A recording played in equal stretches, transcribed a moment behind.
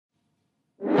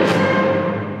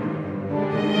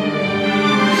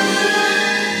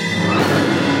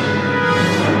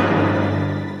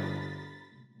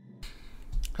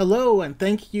Hello, and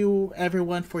thank you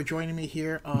everyone for joining me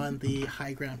here on the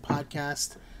High Ground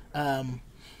podcast.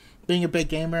 Being a big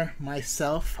gamer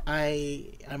myself,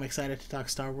 I'm excited to talk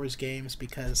Star Wars games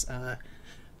because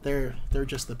they're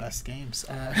just the best games,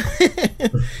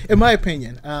 in my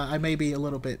opinion. I may be a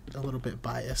little bit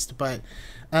biased, but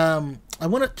I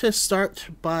wanted to start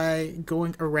by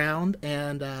going around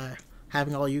and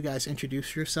having all you guys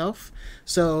introduce yourself.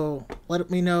 So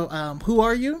let me know, who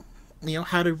are you? You know,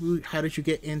 how did you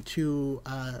get into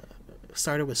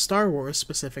started with Star Wars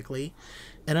specifically,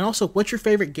 and then also what's your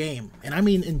favorite game? And I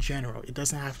mean in general. It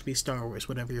doesn't have to be Star Wars.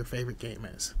 Whatever your favorite game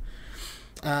is.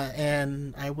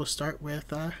 And I will start with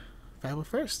Fabo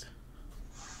first.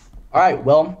 All right.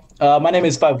 Well, my name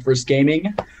is Five First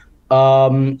Gaming.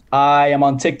 I am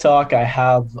on TikTok.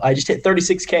 I just hit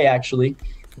 36K actually,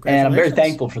 and I'm very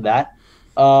thankful for that.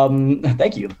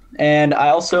 Thank you. And I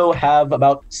also have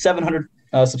about 700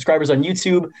 subscribers on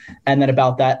YouTube, and then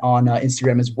about that on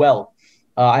Instagram as well.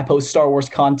 I post Star Wars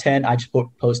content. I just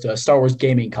post Star Wars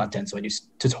gaming content. So I do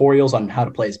tutorials on how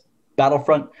to play as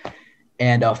Battlefront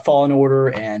and Fallen Order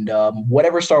and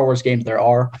whatever Star Wars games there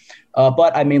are.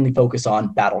 But I mainly focus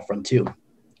on Battlefront 2.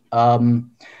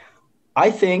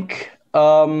 I think,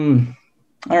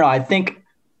 I think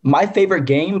my favorite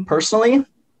game personally,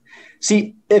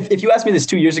 if you asked me this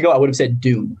 2 years ago, I would have said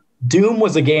Doom. Doom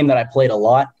was a game that I played a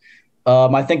lot.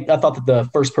 I thought that the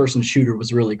first person shooter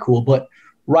was really cool, but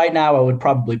right now I would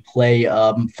probably play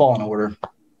Fallen Order.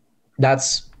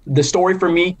 That's the story for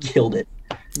me, killed it.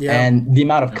 Yeah. And the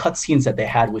amount of cutscenes that they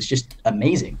had was just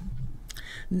amazing.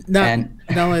 Not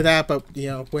only that, but you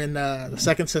know, when the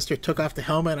second sister took off the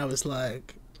helmet, I was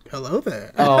like, hello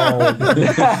there. Oh,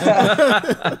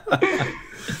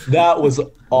 that was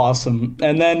awesome.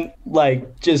 And then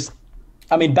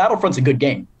Battlefront's a good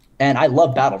game, and I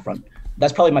love Battlefront.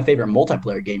 That's probably my favorite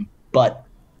multiplayer game, but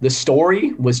the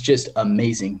story was just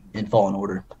amazing in Fallen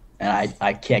Order, and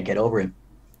I can't get over it.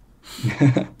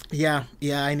 yeah,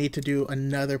 I need to do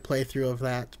another playthrough of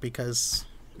that because,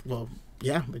 well,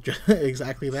 yeah,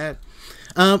 exactly that.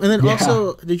 And then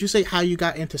also, did you say how you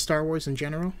got into Star Wars in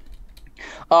general?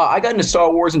 I got into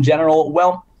Star Wars in general.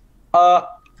 Well, I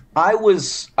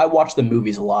watched the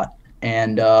movies a lot.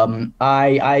 And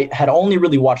I had only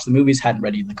really watched the movies, hadn't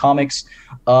read any of the comics.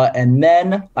 And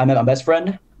then I met my best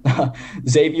friend,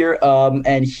 Xavier,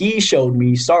 and he showed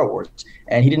me Star Wars.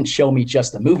 And he didn't show me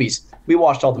just the movies. We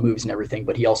watched all the movies and everything,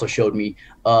 but he also showed me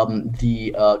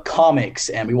the comics,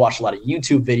 and we watched a lot of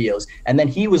YouTube videos. And then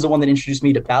he was the one that introduced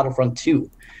me to Battlefront 2.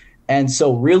 And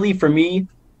so really for me,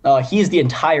 he's the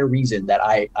entire reason that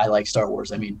I like Star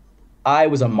Wars. I mean, I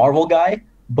was a Marvel guy,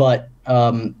 but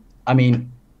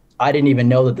I didn't even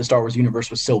know that the Star Wars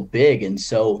universe was so big and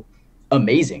so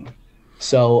amazing.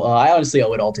 So I honestly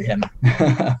owe it all to him.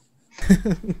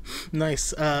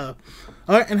 Nice. All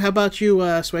right, and how about you,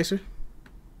 Swacer?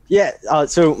 Yeah,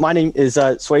 so my name is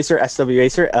Swacer,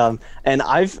 SWAcer, and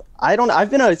I've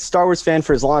been a Star Wars fan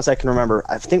for as long as I can remember.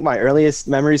 I think my earliest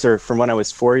memories are from when I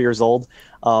was 4 years old.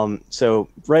 So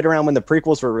right around when the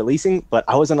prequels were releasing, but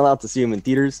I wasn't allowed to see them in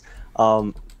theaters.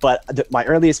 But my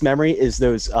earliest memory is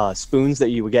those spoons that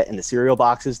you would get in the cereal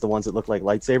boxes, the ones that look like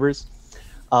lightsabers.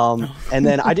 And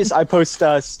then I post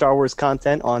Star Wars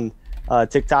content on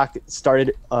TikTok. It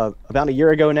started about a year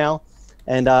ago now,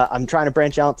 and I'm trying to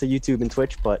branch out to YouTube and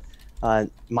Twitch. But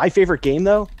my favorite game,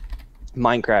 though,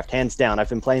 Minecraft, hands down. I've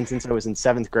been playing since I was in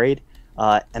 7th grade,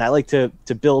 and I like to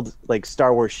build like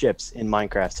Star Wars ships in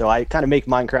Minecraft. So I kind of make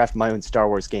Minecraft my own Star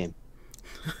Wars game.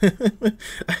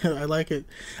 I like it.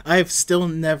 I've still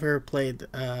never played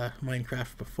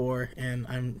Minecraft before, and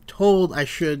I'm told I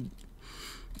should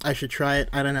try it.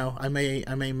 I don't know. I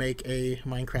may make a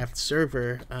Minecraft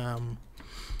server.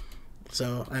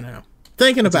 So I don't know.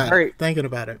 Thinking about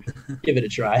it. Give it a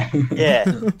try.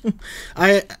 Yeah.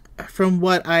 From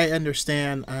what I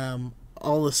understand,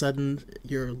 all of a sudden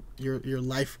your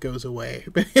life goes away.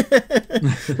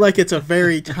 Like it's a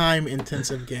very time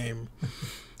intensive game.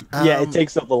 Yeah, it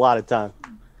takes up a lot of time.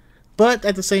 But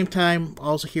at the same time,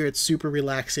 also here it's super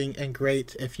relaxing and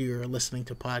great if you're listening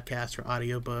to podcasts or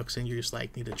audiobooks and you just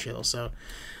like need to chill. So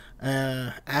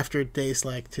after days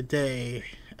like today,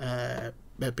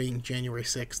 that being January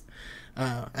 6th,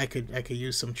 I could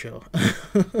use some chill.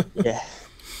 Yeah.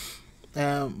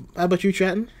 How about you,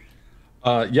 Chatton?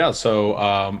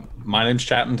 So my name's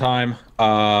Chatton Time.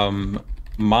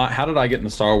 How did I get into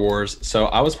Star Wars? So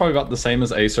I was probably about the same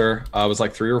as Acer. I was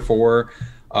like 3 or 4.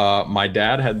 My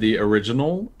dad had the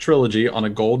original trilogy on a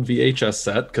gold VHS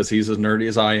set because he's as nerdy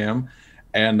as I am.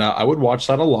 And I would watch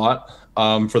that a lot.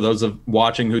 For those of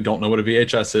watching who don't know what a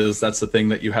VHS is, that's the thing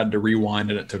that you had to rewind,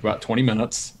 and it took about 20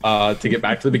 minutes to get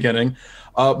back to the beginning.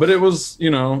 But it was,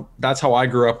 that's how I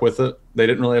grew up with it. They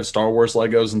didn't really have Star Wars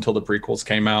Legos until the prequels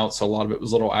came out, so a lot of it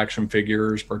was little action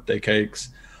figures, birthday cakes.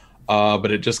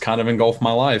 But it just kind of engulfed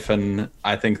my life, and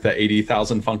I think the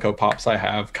 80,000 Funko Pops I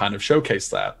have kind of showcase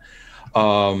that.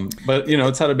 But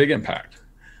it's had a big impact.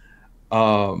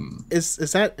 Is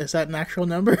that an actual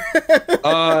number?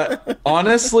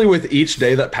 Honestly, with each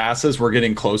day that passes, we're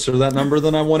getting closer to that number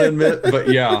than I want to admit. But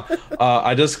yeah,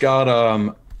 I just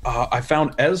got I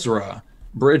found Ezra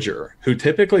Bridger, who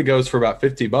typically goes for about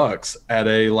 $50 at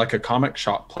a comic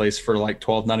shop place for like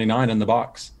 $12.99 in the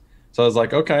box. So I was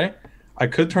like, okay, I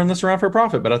could turn this around for a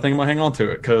profit, but I think I'm gonna hang on to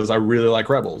it because I really like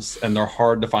Rebels, and they're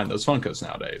hard to find those Funkos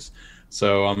nowadays.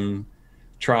 So I'm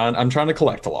trying to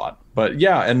collect a lot. But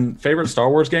yeah, and favorite Star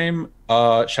Wars game,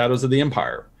 Shadows of the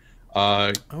Empire.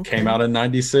 Came out in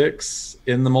 '96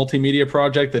 in the multimedia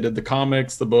project. They did the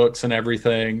comics, the books, and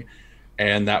everything.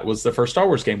 And that was the first Star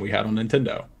Wars game we had on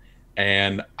Nintendo.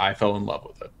 And I fell in love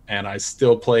with it. And I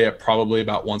still play it probably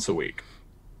about once a week.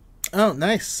 Oh,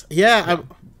 nice. Yeah.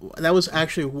 That was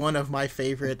actually one of my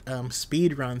favorite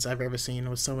speed runs I've ever seen,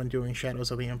 was someone doing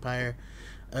Shadows of the Empire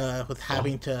with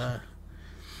having to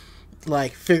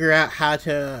figure out how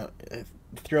to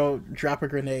drop a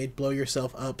grenade, blow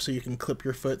yourself up so you can clip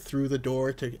your foot through the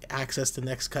door to access the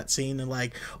next cutscene,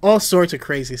 and all sorts of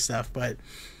crazy stuff. But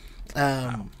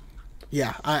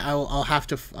yeah, I'll have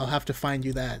to find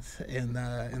you that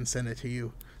and send it to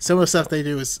you. Some of the stuff they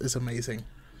do is amazing.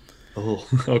 Oh,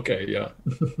 okay, yeah.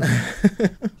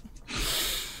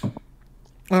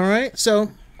 All right,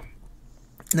 so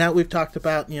now we've talked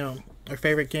about our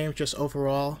favorite games just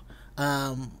overall.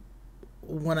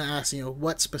 Want to ask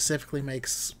what specifically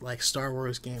makes Star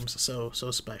Wars games so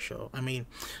special? I mean,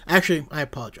 actually, I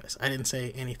apologize. I didn't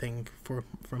say anything for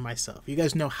myself. You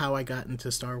guys know how I got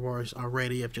into Star Wars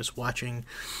already, of just watching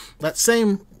that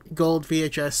same gold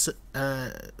VHS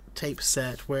tape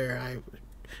set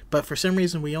but for some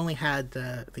reason we only had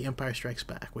the Empire Strikes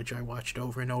Back, which I watched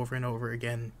over and over and over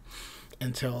again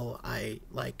until I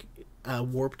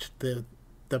warped the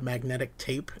magnetic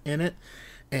tape in it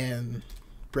and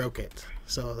broke it.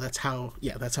 So that's how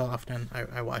often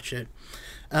I watch it.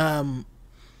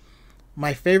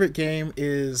 My favorite game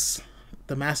is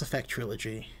the Mass Effect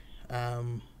trilogy. I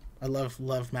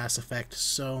love Mass Effect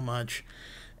so much,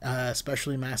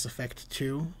 especially Mass Effect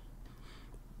 2.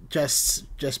 Just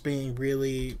being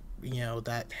really,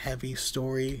 that heavy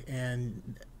story,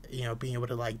 and being able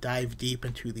to dive deep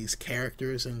into these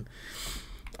characters, and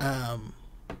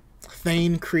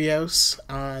Thane Krios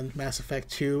on Mass Effect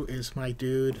 2 is my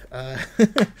dude.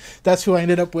 That's who I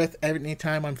ended up with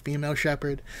anytime I'm female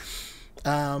Shepard.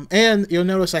 And you'll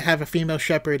notice I have a female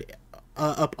Shepard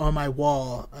up on my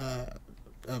wall,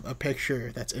 a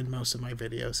picture that's in most of my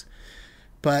videos.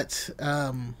 But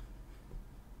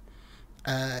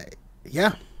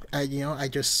yeah, I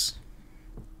just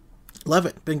love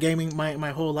it. Been gaming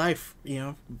my whole life.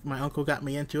 My uncle got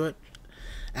me into it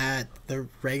at the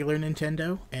regular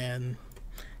Nintendo, and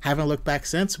haven't looked back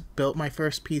since. Built my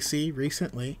first PC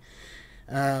recently.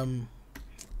 Built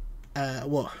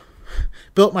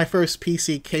my first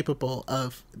PC capable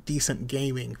of decent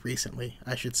gaming recently,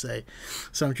 I should say.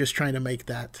 So I'm just trying to make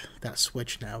that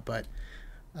switch now. But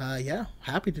yeah,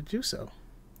 happy to do so.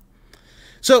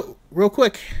 So real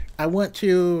quick, I want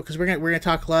to, because we're gonna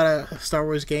talk a lot of Star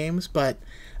Wars games, but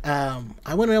I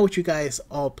want to know what you guys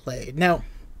all played. Now,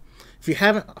 if you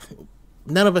haven't,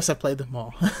 none of us have played them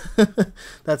all.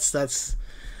 that's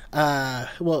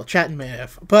well, Chatton may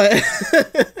have, but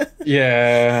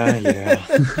yeah.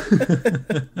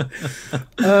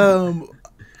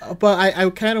 But I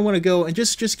kind of want to go and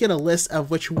just get a list of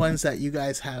which ones that you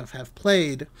guys have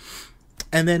played,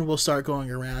 and then we'll start going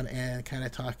around and kind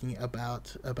of talking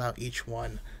about each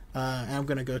one. And I'm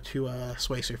gonna go to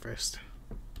Swacer first.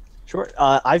 Sure.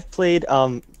 I've played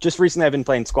just recently. I've been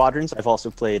playing Squadrons. I've also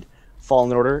played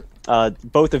Fallen Order,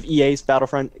 both of EA's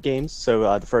Battlefront games.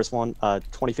 So the first one,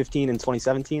 2015 and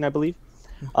 2017, I believe.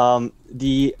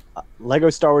 The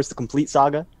Lego Star Wars: The Complete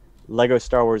Saga, Lego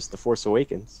Star Wars: The Force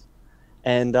Awakens,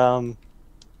 and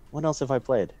what else have I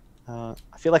played? I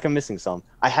feel like I'm missing some.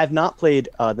 I have not played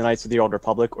the Knights of the Old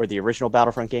Republic or the original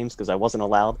Battlefront games because I wasn't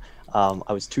allowed.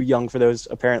 I was too young for those,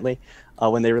 apparently,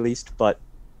 when they released. But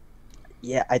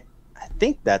yeah, I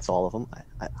think that's all of them.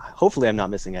 Hopefully I'm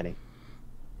not missing any.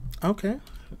 Okay,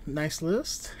 nice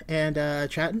list. And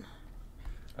Chatton?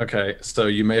 Okay, so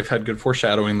you may have had good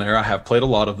foreshadowing there. I have played a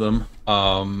lot of them.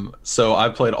 So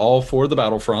I've played all four of the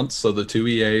Battlefronts, so the two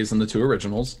EAs and the two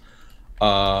originals.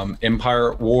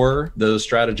 Empire War, the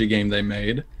strategy game they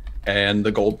made, and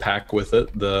the gold pack with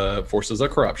it, the Forces of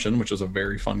Corruption, which was a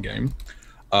very fun game.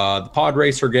 The Pod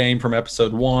Racer game from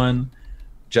Episode 1,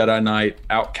 Jedi Knight,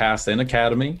 Outcast, and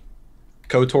Academy,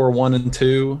 KOTOR 1 and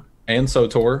 2, and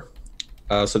SOTOR,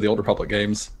 so the Old Republic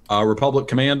games, Republic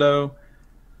Commando,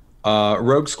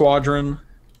 Rogue Squadron,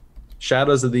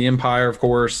 Shadows of the Empire, of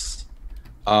course,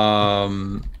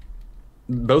 both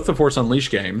the Force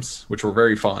Unleashed games, which were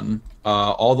very fun,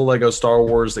 all the Lego Star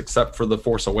Wars except for the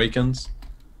Force Awakens,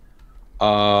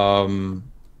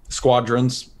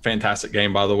 Squadrons, fantastic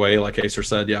game, by the way, like Acer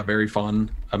said, yeah, very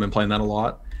fun. I've been playing that a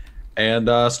lot. And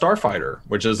Starfighter,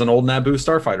 which is an old Naboo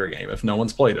Starfighter game, if no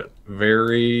one's played it.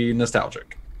 Very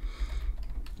nostalgic.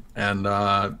 And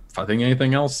if I think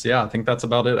anything else, yeah, I think that's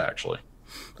about it, actually.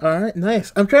 All right,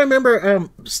 nice. I'm trying to remember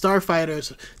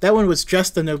Starfighters. That one was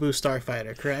just the Naboo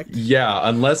Starfighter, correct? Yeah,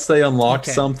 unless they unlocked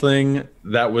something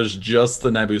that was just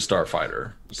the Naboo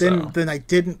Starfighter. Then I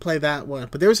didn't play that one.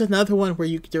 But there was another one where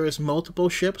there was multiple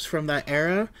ships from that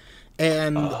era.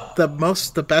 And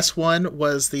the best one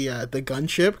was the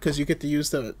gunship, because you get to use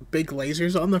the big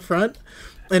lasers on the front,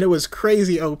 and it was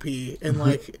crazy OP and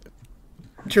like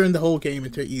turned the whole game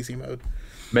into easy mode.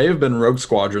 May have been Rogue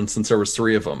Squadron, since there was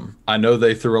 3 of them. I know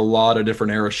they threw a lot of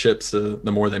different era ships the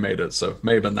more they made it, so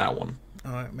may have been that one.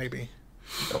 All right, maybe.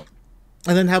 Yep.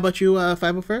 And then how about you,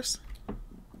 501st?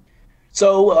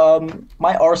 So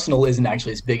my arsenal isn't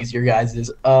actually as big as your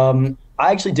guys'. I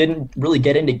actually didn't really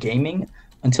get into gaming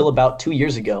until about 2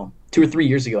 years ago, 2 or 3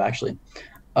 years ago, actually.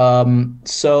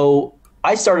 So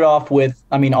I started off with,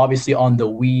 obviously on the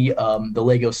Wii, the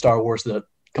Lego Star Wars, the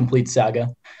complete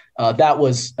saga. That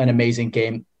was an amazing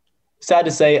game. Sad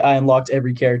to say, I unlocked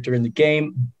every character in the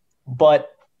game,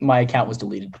 but my account was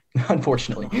deleted,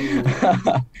 unfortunately.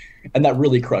 And that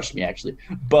really crushed me, actually.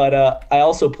 But I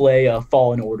also play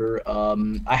Fallen Order.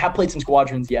 I have played some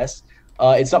Squadrons, yes.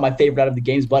 It's not my favorite out of the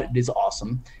games, but it is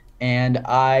awesome. And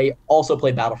I also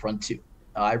play Battlefront 2.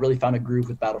 I really found a groove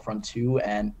with Battlefront 2,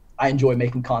 and I enjoy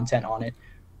making content on it.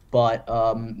 But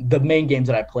the main games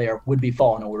that I play would be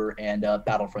Fallen Order and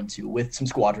Battlefront 2, with some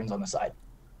Squadrons on the side.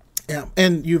 Yeah,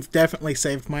 and you've definitely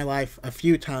saved my life a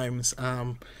few times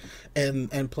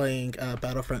and playing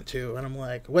Battlefront 2. And I'm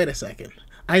like, wait a second,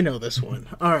 I know this one.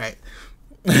 All right.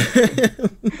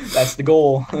 That's the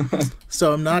goal.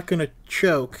 So I'm not going to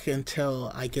choke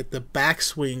until I get the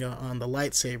backswing on the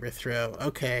lightsaber throw.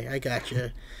 Okay, I got you.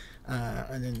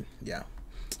 And then, yeah.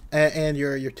 And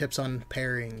your tips on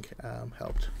pairing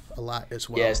helped a lot as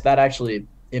well. Yes, that actually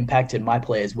impacted my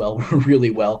play as well, really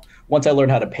well. Once I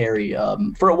learned how to parry,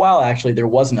 for a while, actually, there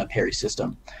wasn't a parry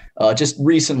system. Just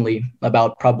recently,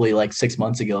 about probably like 6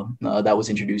 months ago, that was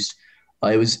introduced.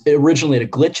 It was originally a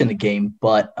glitch in the game,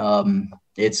 but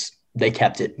they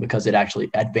kept it because it actually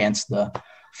advanced the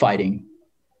fighting.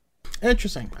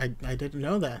 Interesting. I didn't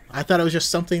know that. I thought it was just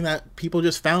something that people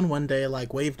just found one day,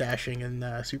 like wave dashing in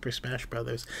Super Smash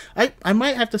Brothers. I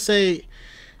might have to say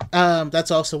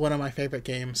that's also one of my favorite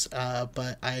games,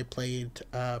 but I played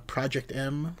Project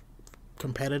M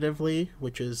competitively,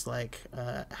 which is like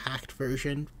a hacked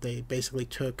version. They basically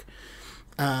took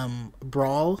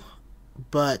Brawl,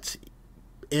 but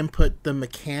input the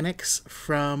mechanics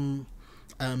from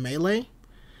Melee,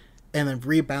 and then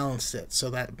rebalanced it so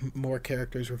that more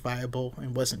characters were viable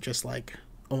and wasn't just like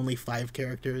only 5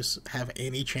 characters have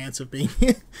any chance of being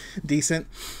decent.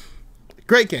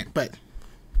 Great game, but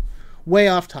way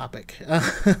off topic.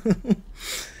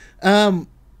 And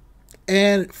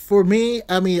for me,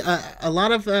 I played a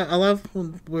lot of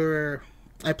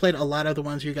the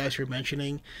ones you guys were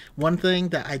mentioning. One thing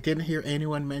that I didn't hear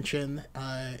anyone mention,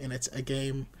 and it's a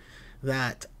game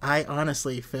that I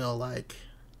honestly feel like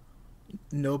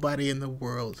nobody in the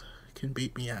world can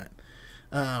beat me at,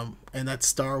 and that's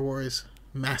Star Wars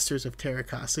Masters of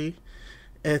Terrakasi.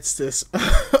 It's this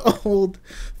old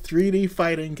 3D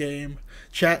fighting game.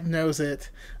 Chat knows it.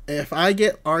 If I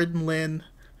get Arden Lin,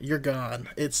 you're gone.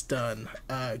 It's done.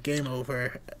 Game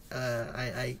over.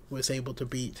 I was able to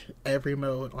beat every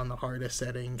mode on the hardest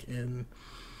setting, and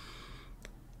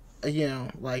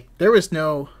there was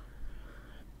no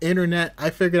internet. I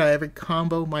figured out every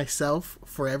combo myself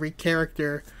for every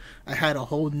character. I had a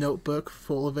whole notebook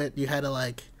full of it. You had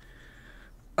to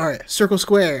alright, circle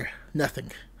square,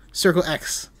 nothing. Circle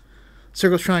X,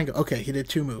 circle triangle. Okay, he did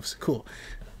 2 moves. Cool.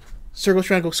 Circle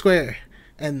triangle square,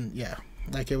 and yeah,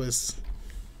 it was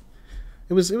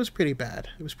pretty bad.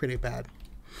 It was pretty bad.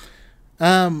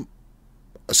 So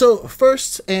the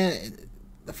first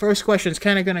question is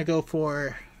kind of gonna go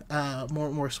for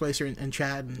more Swacer and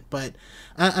Chad, but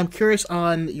I'm curious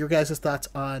on your guys' thoughts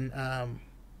on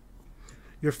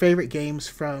your favorite games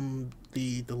from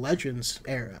the Legends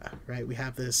era. Right, we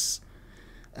have this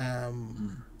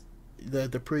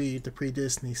the pre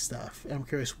Disney stuff. I'm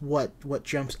curious what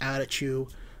jumps out at you,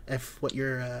 if what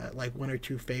your like one or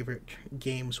two favorite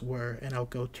games were, and I'll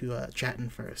go to Chatton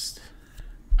first.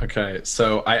 Okay,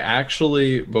 so I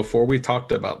actually, before we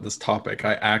talked about this topic,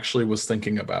 I actually was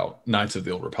thinking about Knights of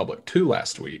the Old Republic 2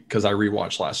 last week because I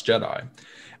rewatched Last Jedi.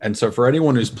 And so for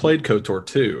anyone who's played KOTOR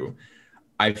 2,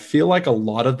 I feel like a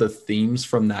lot of the themes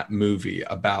from that movie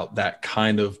about that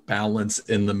kind of balance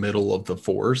in the middle of the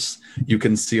Force, you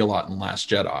can see a lot in Last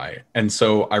Jedi. And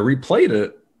so I replayed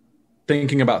it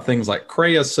thinking about things like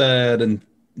Kreia said and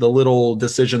the little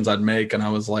decisions I'd make. And I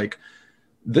was like,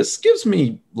 this gives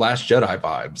me Last Jedi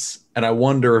vibes. And I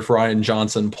wonder if Rian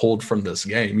Johnson pulled from this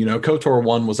game. You know, KOTOR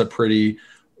 1 was a pretty,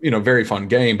 very fun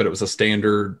game, but it was a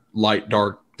standard light,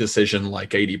 dark decision, like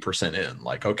 80% in.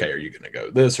 Like, okay, are you going to go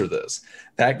this or this?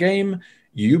 That game,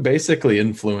 you basically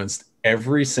influenced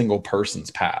every single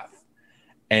person's path.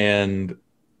 And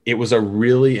it was a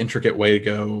really intricate way to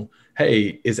go,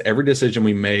 hey, is every decision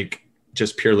we make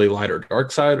just purely light or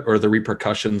dark side, or the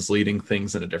repercussions leading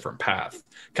things in a different path?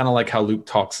 Kind of like how Luke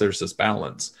talks, there's this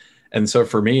balance. And so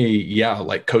for me, yeah,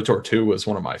 like KOTOR 2 was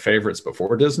one of my favorites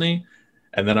before Disney.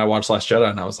 And then I watched Last Jedi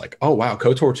and I was like, oh wow,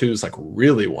 KOTOR 2 is like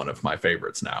really one of my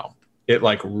favorites now. It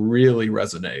like really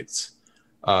resonates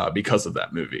because of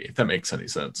that movie, if that makes any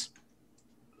sense.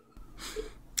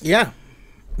 Yeah,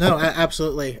 no,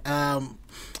 absolutely.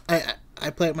 I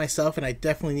play it myself, and I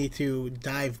definitely need to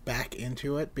dive back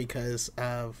into it because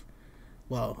of,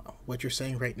 well, what you're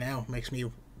saying right now makes me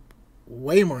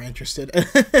way more interested.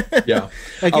 Yeah.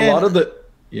 Again, a lot of the,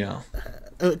 yeah.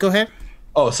 Go ahead.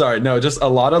 Oh, sorry. No, just a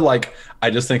lot of like,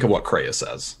 I just think of what Kreia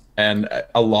says and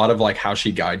a lot of like how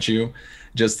she guides you.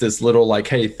 Just this little like,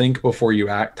 hey, think before you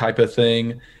act type of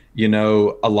thing. A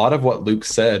lot of what Luke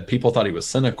said, people thought he was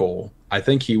cynical. I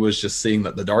think he was just seeing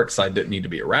that the dark side didn't need to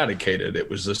be eradicated. It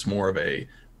was just more of a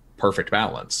perfect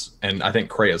balance. And I think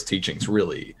Kreia's teachings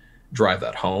really drive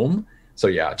that home. So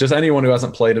yeah, just anyone who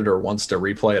hasn't played it or wants to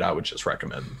replay it, I would just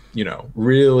recommend,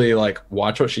 really like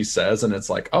watch what she says. And it's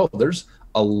like, oh, there's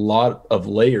a lot of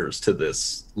layers to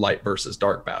this light versus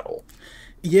dark battle.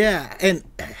 Yeah. And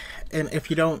if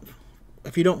you don't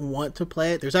want to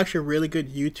play it, there's actually a really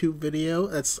good YouTube video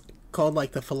that's called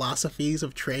like the Philosophies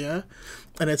of Treya,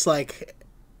 and it's like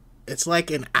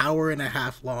an hour and a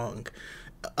half long,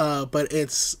 but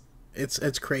it's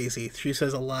crazy. She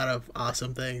says a lot of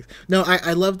awesome things. No,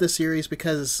 I love the series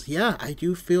because yeah, I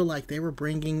do feel like they were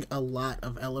bringing a lot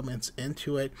of elements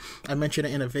into it. I mentioned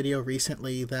it in a video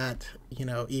recently that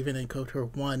even in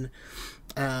KOTOR 1,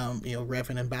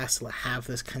 Revan and Bastila have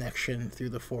this connection through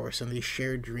the Force and these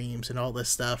shared dreams and all this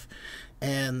stuff.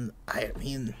 And I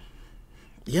mean,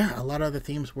 yeah, a lot of the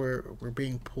themes were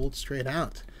being pulled straight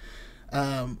out.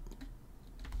 And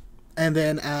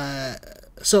then,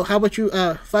 so how about you,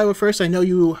 Five first? I know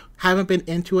you haven't been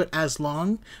into it as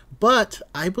long, but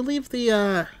I believe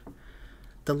the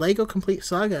Lego Complete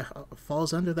Saga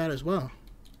falls under that as well.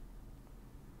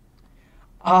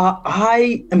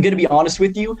 I am going to be honest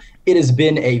with you. It has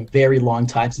been a very long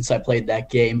time since I played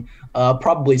that game,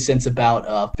 probably since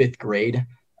about fifth grade.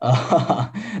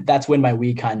 That's when my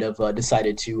Wii kind of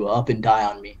decided to up and die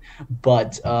on me.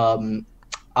 But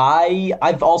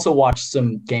I've also watched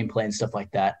some gameplay and stuff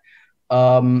like that.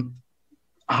 I'll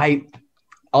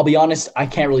be honest, I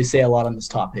can't really say a lot on this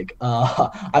topic.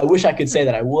 I wish I could say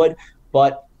that I would,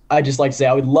 but I just like to say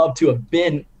I would love to have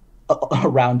been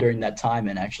around during that time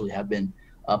and actually have been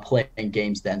playing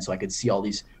games then, so I could see all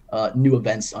these new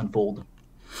events unfold.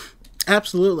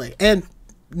 Absolutely, and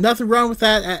nothing wrong with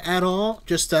that at all.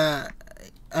 Just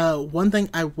one thing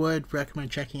I would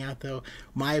recommend checking out, though,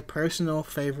 my personal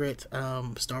favorite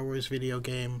Star Wars video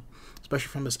game, especially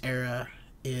from this era,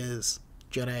 is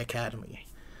Jedi Academy.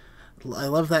 I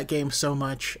love that game so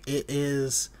much. It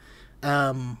is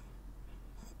the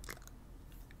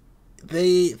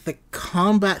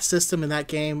combat system in that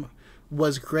game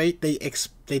was great. They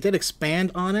did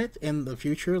expand on it in the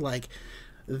future, like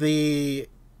the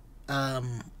how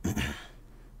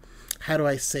do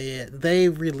I say it? They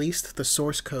released the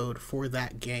source code for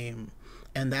that game,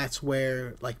 and that's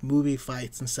where like movie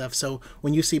fights and stuff. So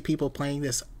when you see people playing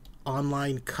this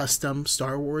online custom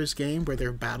Star Wars game where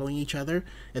they're battling each other,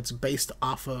 it's based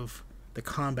off of the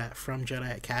combat from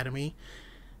Jedi Academy,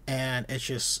 and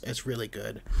it's really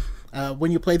good.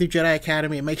 When you play through Jedi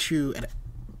Academy, it makes you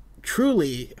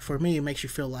truly, for me, it makes you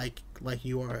feel like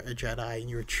you are a Jedi and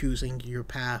you're choosing your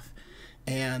path.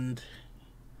 And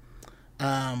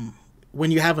when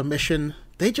you have a mission,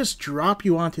 they just drop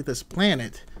you onto this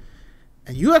planet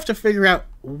and you have to figure out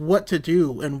what to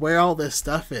do and where all this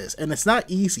stuff is. And it's not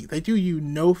easy. They do you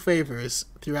no favors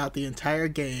throughout the entire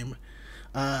game.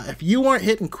 If you aren't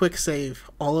hitting quick save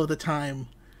all of the time,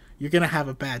 you're gonna have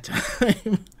a bad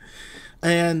time.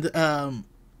 And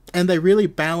they really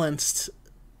balanced.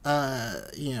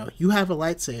 You have a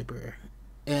lightsaber,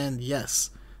 and yes,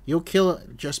 you'll kill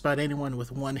just about anyone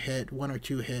with one hit, one or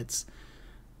two hits.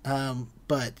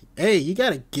 But hey, you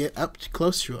gotta get up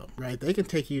close to them, right? They can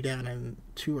take you down in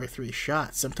 2 or 3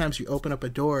 shots. Sometimes you open up a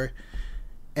door,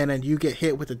 and then you get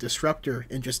hit with a disruptor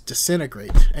and just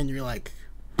disintegrate, and you're like,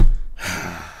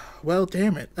 well,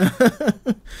 damn it. So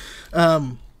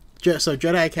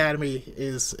Jedi Academy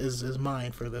is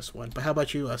mine for this one. But how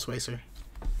about you, Swacer?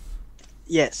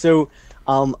 Yeah, so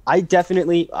I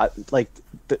definitely like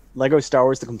the Lego Star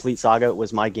Wars: The Complete Saga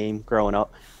was my game growing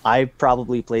up. I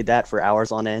probably played that for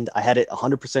hours on end. I had it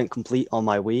 100% complete on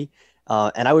my Wii,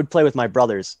 and I would play with my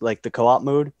brothers, like the co-op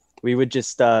mode. We would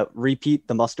just repeat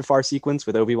the Mustafar sequence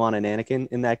with Obi-Wan and Anakin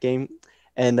in that game,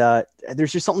 and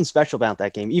there's just something special about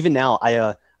that game. Even now,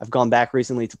 I've gone back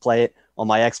recently to play it on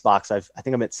my Xbox. I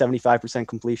think I'm at 75%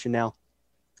 completion now.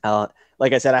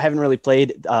 Like I said, I haven't really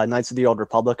played Knights of the Old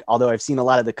Republic, although I've seen a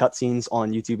lot of the cutscenes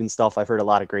on YouTube and stuff. I've heard a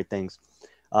lot of great things.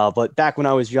 But back when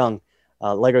I was young,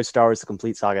 Lego Star Wars: The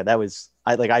Complete Saga, that was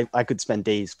I could spend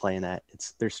days playing that.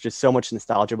 There's just so much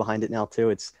nostalgia behind it now too.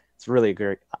 It's really a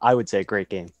great, I would say, a great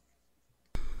game.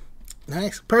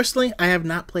 Nice. Personally, I have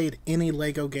not played any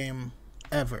Lego game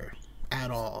ever at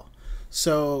all.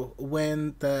 So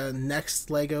when the next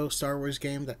Lego Star Wars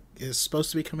game that is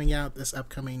supposed to be coming out this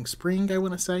upcoming spring, I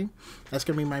want to say, that's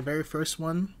going to be my very first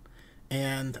one.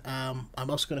 And I'm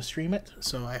also going to stream it.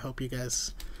 So I hope you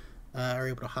guys are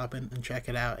able to hop in and check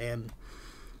it out. And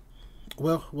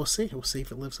well, we'll see. We'll see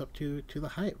if it lives up to the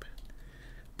hype.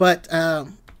 But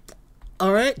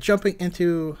all right, jumping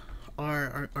into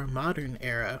our modern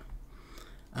era,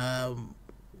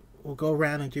 we'll go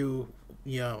around and do,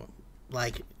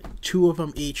 like 2 of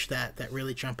them each that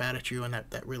really jump out at you and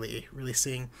that really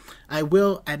sing. I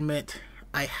will admit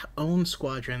I own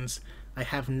Squadrons. I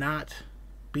have not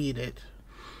beat it,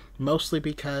 mostly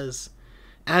because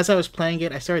as I was playing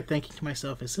it, I started thinking to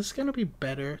myself, is this going to be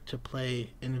better to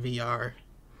play in VR?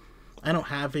 I don't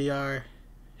have VR.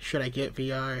 Should I get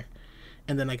VR?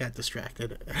 And then I got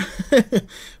distracted.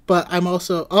 But I'm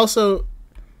also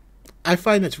I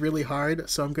find it's really hard,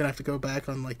 so I'm going to have to go back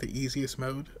on like the easiest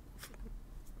mode.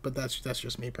 But that's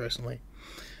just me personally.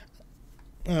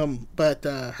 But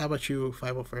how about you,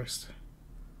 501st?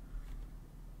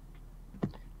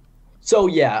 So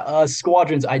yeah,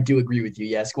 Squadrons, I do agree with you.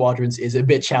 Yeah, Squadrons is a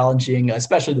bit challenging,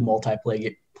 especially the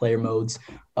multiplayer modes.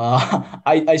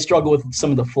 I struggle with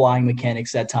some of the flying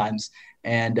mechanics at times,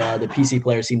 and the PC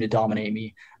players seem to dominate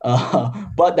me.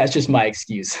 But that's just my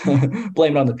excuse.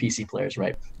 Blame it on the PC players,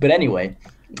 right? But anyway.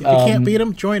 If you can't beat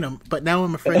them, join them. But now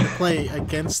I'm afraid to play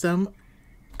against them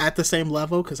at the same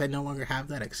level because I no longer have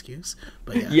that excuse.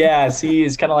 But yeah, see,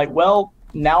 it's kind of like, well,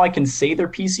 now I can say they're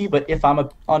PC, but if I'm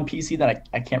on PC, then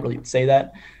I can't really say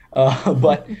that.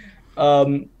 But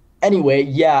anyway,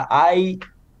 yeah,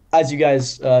 as you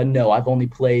guys know, I've only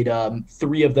played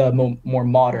 3 of the more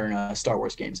modern Star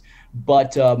Wars games.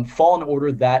 But Fallen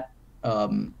Order, that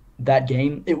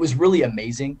game, it was really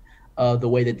amazing the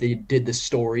way that they did the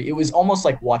story. It was almost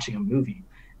like watching a movie.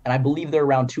 And I believe there are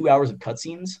around 2 hours of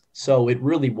cutscenes. So it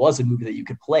really was a movie that you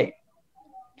could play.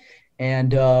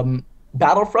 And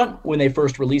Battlefront, when they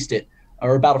first released it,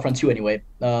 or Battlefront 2 anyway,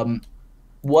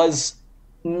 was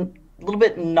a little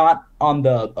bit not on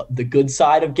the good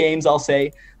side of games, I'll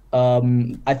say.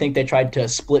 I think they tried to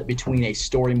split between a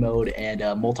story mode and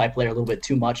multiplayer a little bit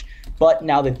too much. But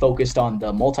now they focused on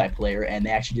the multiplayer, and they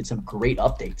actually did some great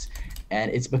updates. And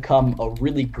it's become a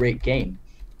really great game.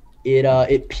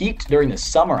 It peaked during the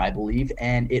summer, I believe,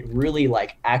 and it really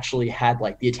actually had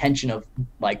the attention of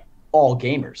all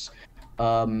gamers.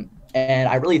 And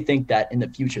I really think that in the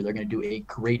future they're going to do a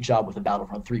great job with the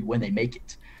Battlefront 3 when they make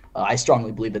it. I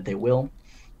strongly believe that they will.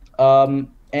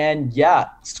 And yeah,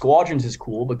 Squadrons is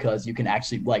cool because you can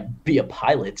actually be a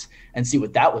pilot and see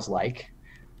what that was like.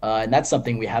 And that's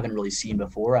something we haven't really seen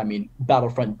before. I mean,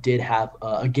 Battlefront did have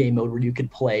a game mode where you could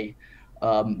play,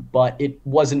 but it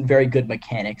wasn't very good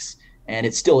mechanics, and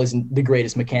it still isn't the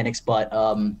greatest mechanics. But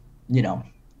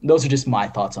those are just my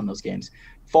thoughts on those games.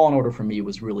 Fallen Order for me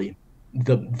was really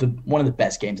the one of the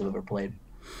best games I've ever played.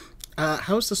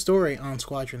 How's the story on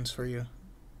Squadrons for you?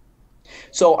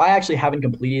 So I actually haven't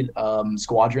completed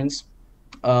Squadrons.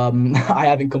 I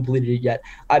haven't completed it yet.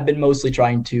 I've been mostly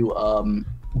trying to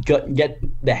get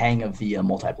the hang of the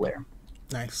multiplayer.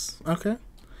 Nice. Okay.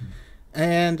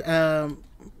 And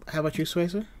how about you,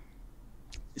 Swayze?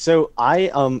 So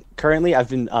I currently I've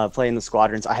been playing the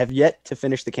Squadrons. I have yet to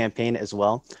finish the campaign as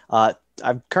well.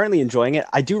 I'm currently enjoying it.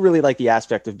 I do really like the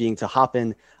aspect of being to hop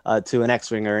in to an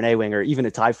X-wing or an A-wing or even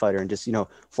a TIE fighter and just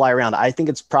fly around. I think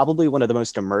it's probably one of the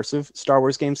most immersive Star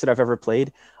Wars games that I've ever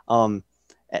played.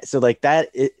 So like that,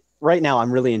 right now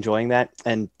I'm really enjoying that,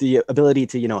 and the ability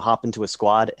to hop into a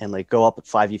squad and like go up at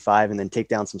 5v5 and then take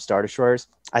down some Star Destroyers.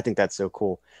 I think that's so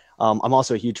cool. I'm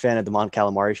also a huge fan of the Mon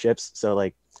Calamari ships. So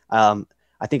like.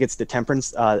 I think it's the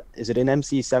Temperance. Is it an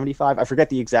MC-75? I forget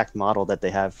the exact model that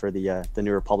they have for the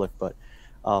New Republic, but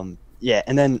yeah.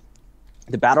 And then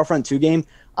the Battlefront 2 game,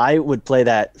 I would play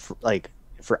that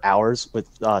for hours with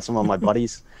some of my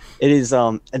buddies. It is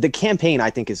the campaign I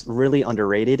think is really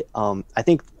underrated. I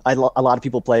think a lot of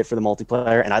people play it for the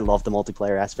multiplayer, and I love the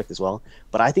multiplayer aspect as well.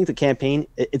 But I think the campaign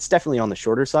it's definitely on the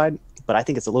shorter side, but I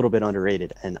think it's a little bit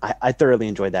underrated, and I thoroughly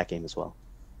enjoyed that game as well.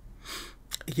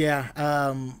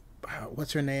 Yeah.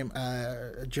 What's her name?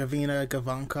 Javina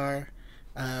Gavankar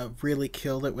really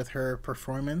killed it with her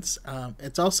performance.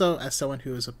 It's also, as someone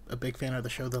who is a big fan of the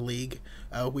show The League,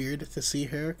 weird to see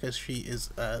her because she is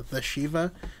the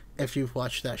Shiva, if you've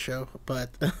watched that show. But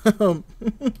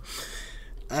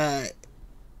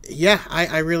yeah,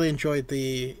 I really enjoyed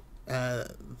the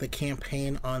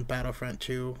campaign on Battlefront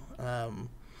 2.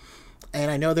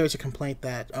 And I know there was a complaint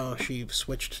that she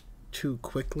switched too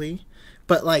quickly,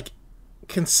 but like,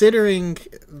 considering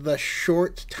the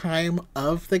short time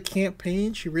of the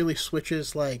campaign, she really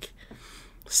switches like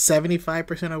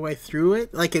 75% of the way through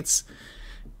it. Like, it's,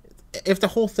 if the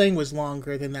whole thing was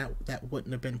longer, then that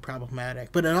wouldn't have been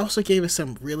problematic. But it also gave us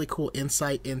some really cool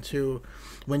insight into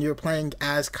when you're playing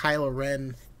as Kylo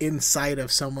Ren inside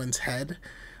of someone's head.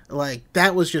 Like,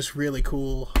 that was just really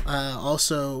cool.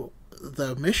 Also,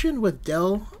 the mission with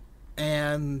Del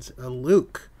and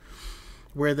Luke,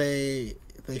 where they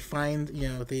find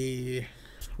the,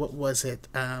 what was it,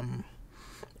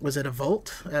 was it a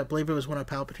vault? I believe it was one of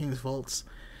Palpatine's vaults,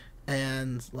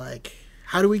 and like,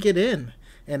 how do we get in?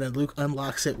 And then Luke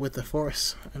unlocks it with the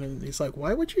Force, and then he's like,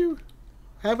 why would you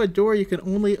have a door you can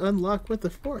only unlock with the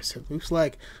Force? And Luke's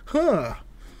like, why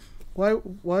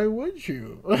would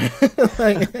you?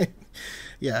 Like,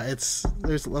 yeah,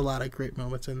 there's a lot of great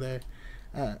moments in there.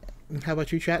 How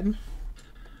about you, Chatton?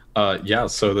 Yeah,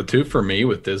 so the two for me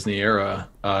with Disney era,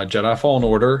 Jedi Fallen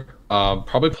Order,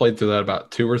 probably played through that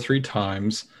about 2 or 3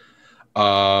 times.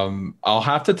 I'll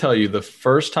have to tell you, the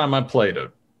first time I played it,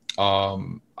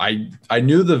 I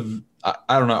knew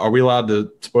I don't know, are we allowed to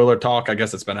spoiler talk? I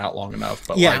guess it's been out long enough.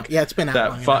 But yeah, it's been out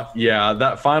long enough. Yeah,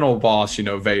 that final boss,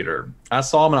 Vader. I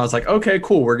saw him and I was like, okay,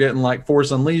 cool. We're getting like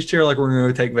Force Unleashed here. Like, we're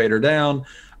going to take Vader down.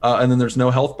 And then there's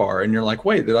no health bar, and you're like,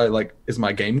 wait, is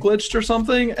my game glitched or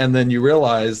something? And then you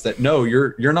realize that no,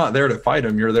 you're not there to fight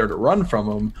him, you're there to run from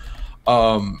him.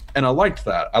 And I liked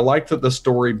that. I liked that the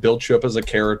story built you up as a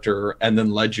character and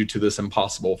then led you to this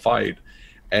impossible fight.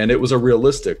 And it was a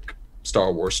realistic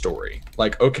Star Wars story.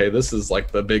 Like, okay, this is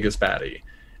like the biggest baddie,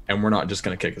 and we're not just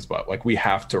going to kick his butt. Like, we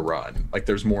have to run. Like,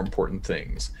 there's more important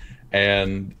things.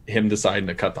 And him deciding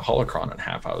to cut the holocron in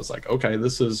half, I was like, okay,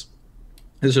 this has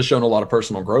shown a lot of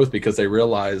personal growth, because they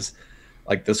realize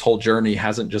like this whole journey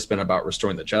hasn't just been about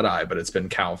restoring the Jedi, but it's been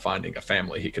Cal finding a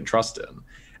family he can trust in.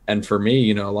 And for me,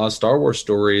 a lot of Star Wars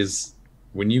stories,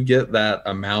 when you get that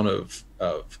amount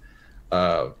of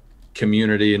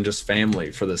community and just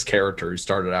family for this character who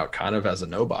started out kind of as a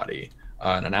nobody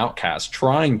and an outcast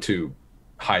trying to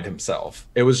hide himself,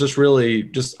 it was just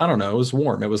really I don't know, it was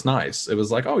warm. It was nice. It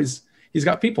was like, oh, he's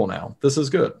got people now. This is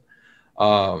good.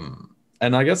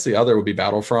 And I guess the other would be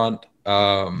Battlefront.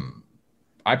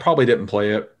 I probably didn't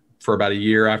play it for about a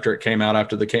year after it came out,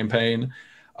 after the campaign.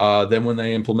 Then when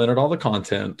they implemented all the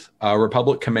content,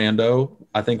 Republic Commando,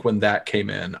 I think when that came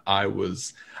in, I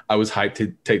was hyped to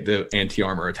take the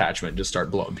anti-armor attachment and just start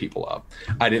blowing people up.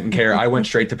 I didn't care. I went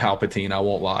straight to Palpatine, I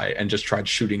won't lie, and just tried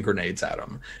shooting grenades at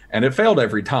him. And it failed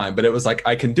every time, but it was like,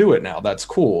 I can do it now. That's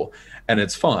cool. And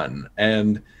it's fun.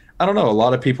 And I don't know, a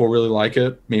lot of people really like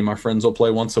it. Me and my friends will play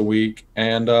once a week.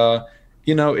 And,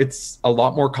 it's a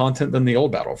lot more content than the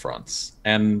old Battlefronts.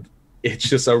 And it's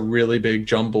just a really big,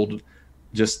 jumbled,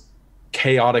 just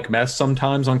chaotic mess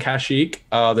sometimes on Kashyyyk.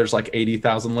 There's like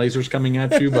 80,000 lasers coming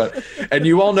at you. And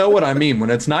you all know what I mean.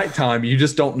 When it's nighttime, you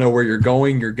just don't know where you're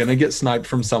going. You're going to get sniped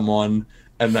from someone,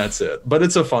 and that's it. But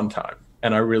it's a fun time.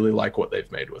 And I really like what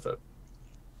they've made with it.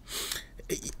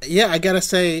 Yeah, I got to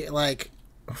say, like,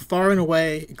 far and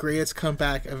away greatest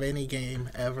comeback of any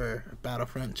game ever,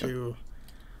 Battlefront 2,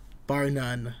 bar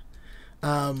none.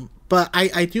 But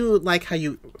I do like how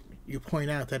you point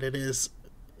out that it is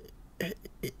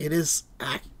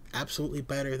absolutely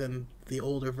better than the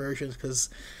older versions, because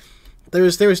there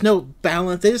was no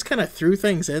balance. They just kind of threw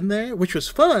things in there, which was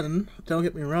fun. Don't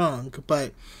get me wrong,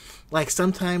 but like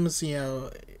sometimes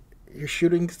you're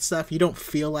shooting stuff, you don't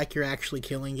feel like you're actually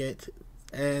killing it,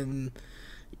 and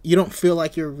you don't feel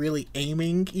like you're really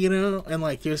aiming, and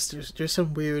like there's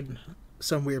some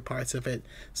weird parts of it.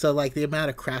 So like the amount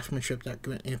of craftsmanship that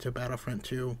went into Battlefront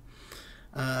 2,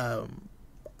 I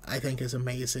think is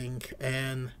amazing,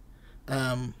 and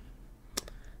the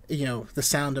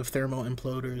sound of thermal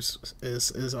imploders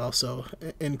is also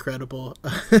incredible.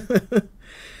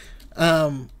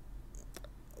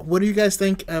 What do you guys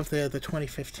think of the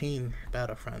 2015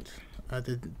 Battlefront?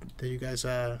 Did you guys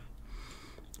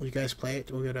play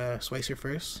it? We'll go to Swicer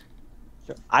first.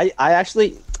 I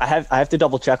have to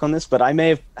double check on this, but I may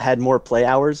have had more play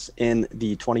hours in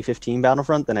the 2015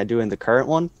 Battlefront than I do in the current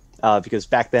one, because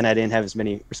back then I didn't have as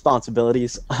many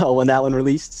responsibilities when that one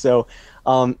released. So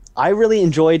I really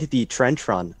enjoyed the trench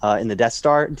run in the Death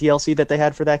Star DLC that they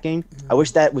had for that game. I wish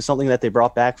that was something that they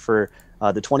brought back for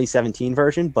the 2017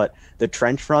 version, but the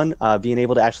trench run, being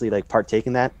able to actually like partake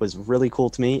in that was really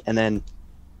cool to me. And then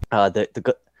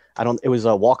it was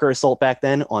a Walker Assault back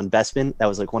then on Bespin. That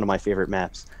was like one of my favorite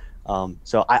maps.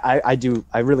 So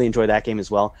I really enjoy that game as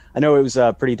well. I know it was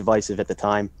pretty divisive at the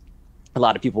time. A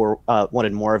lot of people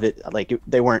wanted more of it. Like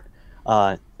they weren't.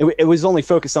 It was only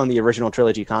focused on the original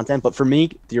trilogy content, but for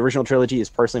me, the original trilogy is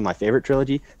personally my favorite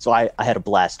trilogy. So I had a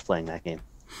blast playing that game.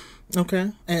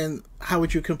 Okay, and how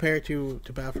would you compare it to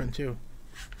Battlefront 2?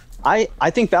 I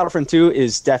think Battlefront 2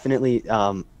 is definitely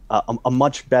a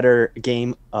much better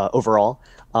game overall.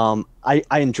 I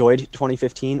enjoyed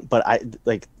 2015, but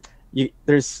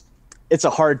it's a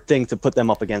hard thing to put them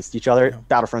up against each other. Yeah.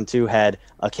 Battlefront 2 had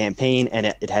a campaign, and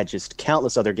it had just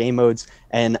countless other game modes,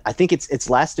 and I think it's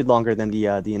lasted longer than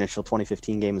the initial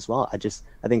 2015 game as well. I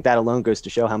think that alone goes to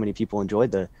show how many people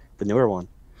enjoyed the newer one.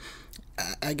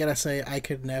 I gotta say, I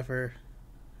could never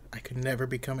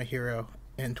become a hero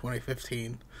in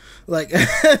 2015. Like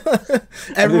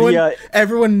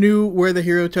everyone knew where the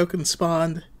hero token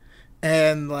spawned,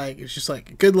 and like it's just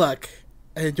like good luck,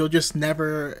 and you'll just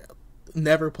never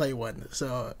play one.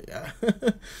 So yeah.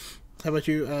 How about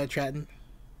you, Tratton?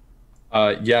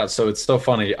 Yeah, so it's so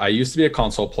funny. I used to be a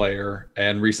console player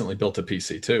and recently built a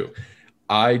PC too.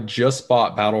 I just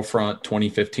bought Battlefront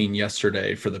 2015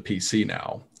 yesterday for the PC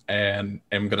now, and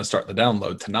am going to start the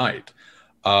download tonight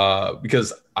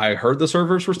because I heard the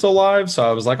servers were still live, so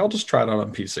I was like, I'll just try it out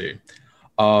on PC.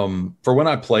 For when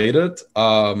I played it,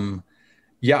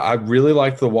 yeah, I really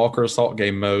liked the Walker Assault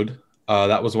game mode.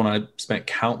 That was one I spent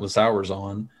countless hours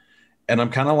on. And I'm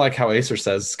kind of like how Acer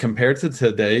says, compared to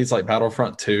today's like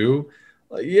Battlefront 2,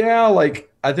 yeah,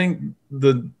 like I think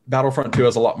the Battlefront 2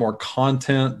 has a lot more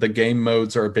content. The game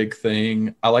modes are a big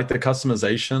thing. I like the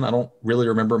customization. I don't really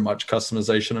remember much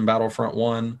customization in Battlefront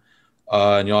 1.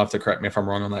 And you'll have to correct me if I'm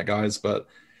wrong on that, guys. But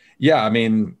yeah, I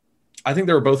mean, I think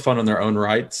they were both fun in their own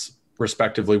rights,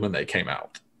 respectively, when they came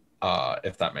out,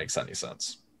 if that makes any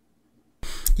sense.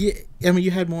 Yeah, I mean,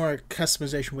 you had more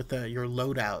customization with your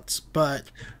loadouts, but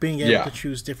being able to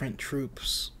choose different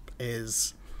troops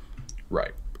is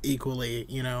right equally,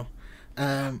 go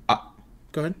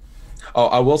ahead. Oh,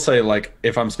 I will say, like,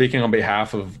 if I'm speaking on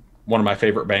behalf of one of my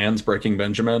favorite bands, Breaking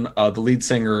Benjamin, the lead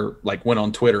singer like went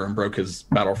on Twitter and broke his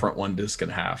Battlefront 1 disc in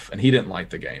half, and he didn't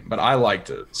like the game, but I liked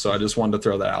it, so I just wanted to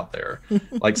throw that out there.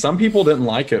 Like, some people didn't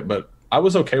like it, but I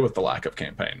was okay with the lack of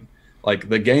campaign. Like,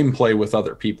 the gameplay with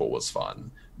other people was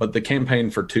fun, but the campaign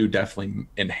for 2 definitely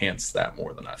enhanced that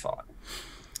more than I thought.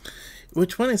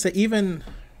 Which one is they even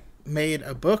made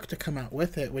a book to come out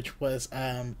with it, which was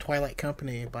Twilight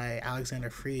Company by Alexander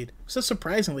Freed. It's a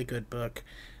surprisingly good book.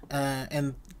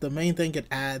 And the main thing it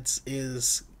adds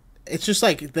is it's just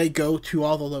like they go to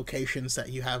all the locations that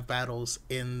you have battles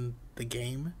in the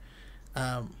game,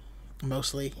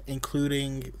 mostly,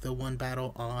 including the one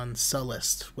battle on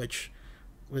Sullust, which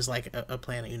was like a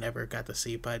planet you never got to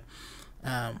see, but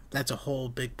that's a whole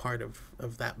big part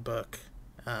of that book.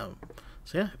 So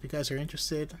yeah, if you guys are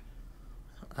interested,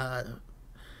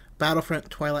 Battlefront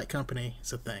Twilight Company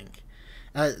is a thing.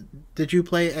 Did you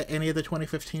play any of the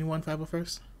 2015 one,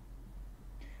 501st?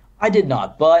 I did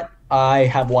not, but I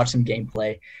have watched some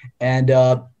gameplay, and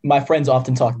my friends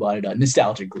often talk about it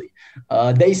nostalgically.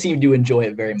 They seem to enjoy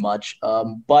it very much.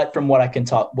 But from what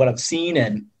I've seen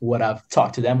and what I've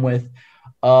talked to them with,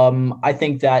 I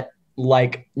think that,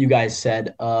 like you guys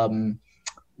said,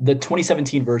 the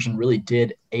 2017 version really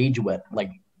did age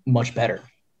much better.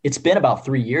 It's been about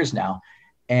 3 years now,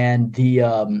 and the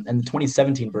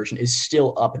 2017 version is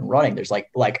still up and running. There's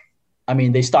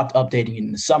they stopped updating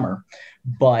in the summer,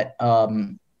 but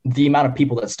the amount of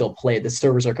people that still play it, the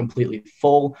servers are completely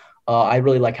full. I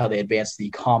really like how they advanced the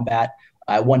combat.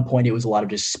 At one point, it was a lot of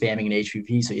just spamming an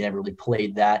HVV, so you never really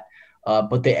played that.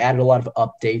 But they added a lot of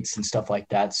updates and stuff like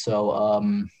that. So,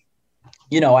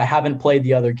 I haven't played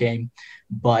the other game,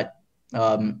 but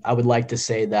I would like to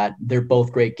say that they're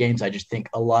both great games. I just think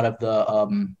a lot of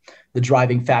the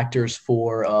driving factors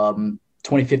for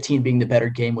 2015 being the better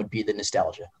game would be the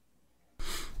nostalgia.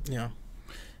 Yeah.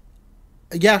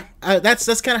 Yeah,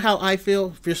 that's kind of how I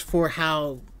feel, just for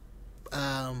how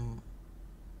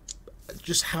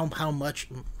just how much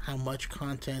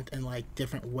content and like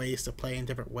different ways to play and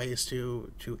different ways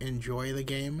to enjoy the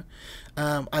game.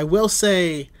 I will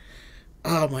say,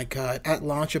 oh my god, at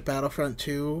launch of Battlefront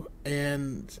 2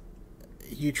 and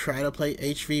you try to play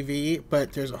HVV,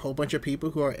 but there's a whole bunch of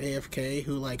people who are AFK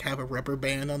who like have a rubber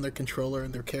band on their controller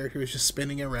and their character is just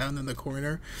spinning around in the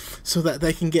corner so that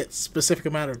they can get specific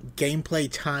amount of gameplay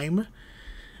time.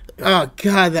 Oh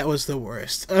god, that was the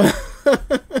worst.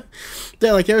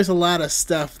 There was a lot of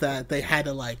stuff that they had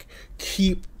to like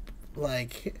keep trying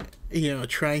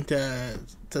to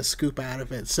scoop out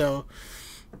of it. So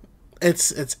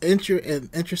it's an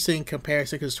interesting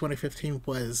comparison because 2015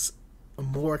 was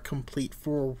more complete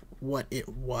for what it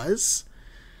was,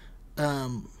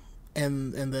 and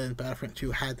then Battlefront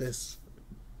 2 had this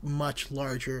much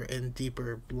larger and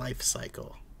deeper life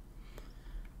cycle.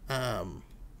 But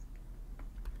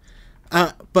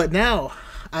now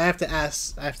I have to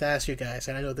ask you guys,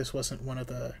 and I know this wasn't one of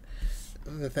the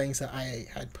things that I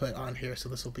had put on here, so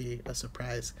this will be a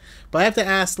surprise. But I have to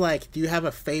ask, like, do you have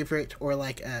a favorite or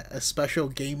like a special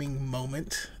gaming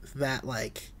moment that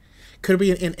like could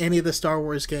be in any of the Star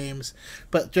Wars games,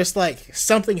 but just like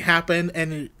something happened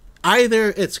and either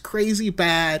it's crazy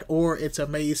bad or it's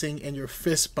amazing and you're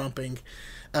fist bumping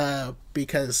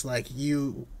because like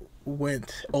you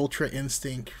went Ultra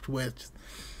Instinct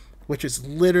which is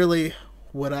literally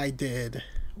what I did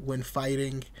when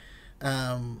fighting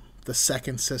the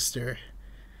second sister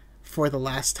for the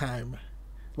last time.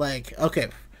 Like, okay,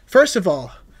 first of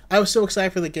all, I was so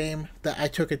excited for the game that I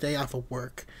took a day off of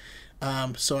work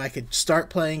so I could start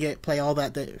playing it, play all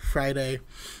that day, Friday.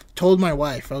 Told my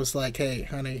wife, I was like, hey,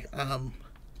 honey,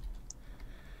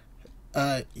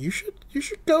 you should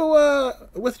go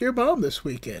with your mom this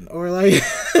weekend, or like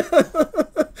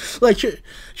like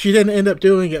she didn't end up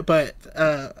doing it, but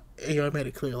I made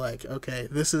it clear, like, okay,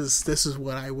 this is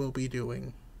what I will be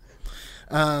doing,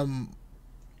 and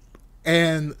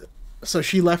so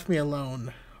she left me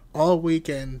alone all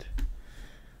weekend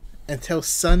until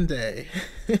Sunday.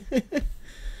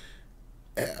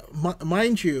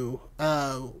 Mind you,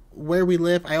 where we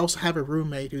live, I also have a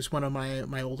roommate who's one of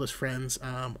my oldest friends,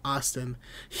 Austin.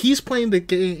 He's playing the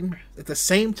game at the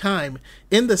same time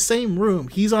in the same room.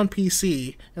 He's on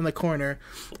PC in the corner.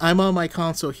 I'm on my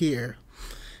console here.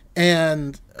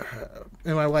 And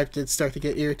my wife did start to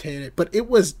get irritated. But it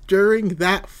was during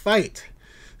that fight.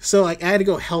 So like I had to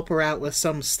go help her out with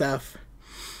some stuff.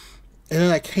 And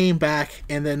then I came back,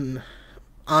 and then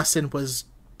Austin was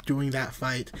doing that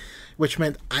fight, which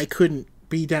meant I couldn't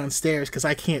be downstairs because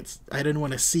I didn't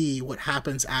want to see what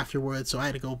happens afterwards, so I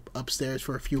had to go upstairs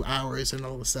for a few hours and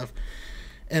all this stuff.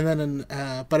 And then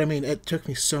but I mean, it took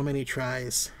me so many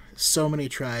tries.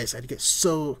 I'd get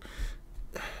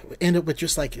end up with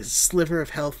just like a sliver of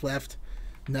health left.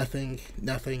 Nothing.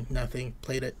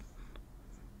 Played it,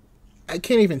 I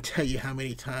can't even tell you how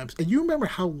many times. And you remember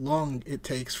how long it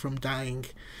takes from dying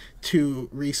to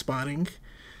respawning?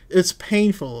 It's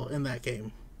painful in that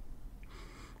game.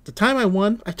 The time I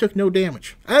won, I took no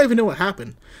damage. I don't even know what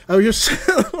happened. I was just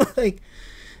like,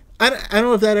 I don't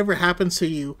know if that ever happens to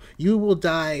you. You will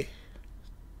die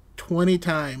 20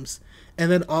 times,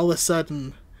 and then all of a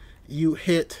sudden, you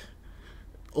hit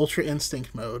Ultra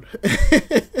Instinct mode.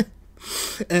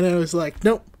 And I was like,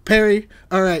 nope, parry,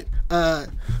 alright,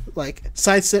 like,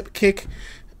 sidestep, kick,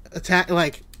 attack,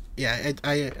 like, yeah,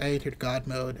 I entered God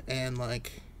mode, and,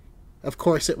 like, of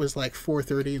course it was, like,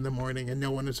 4:30 in the morning, and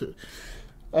no one was...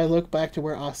 I look back to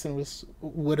where Austin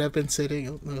would have been sitting,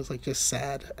 and I was, like, just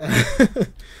sad.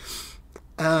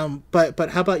 But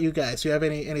how about you guys? Do you have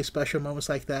any special moments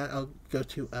like that? I'll go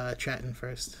to Chatton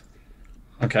first.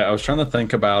 Okay, I was trying to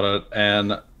think about it,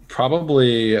 and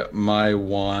probably my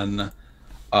one,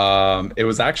 it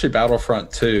was actually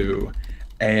Battlefront 2,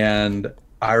 and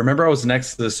I remember I was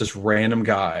next to this random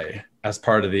guy as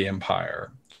part of the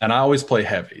Empire, and I always play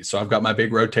heavy, so I've got my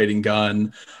big rotating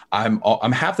gun. I'm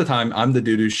half the time I'm the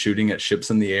dude who's shooting at ships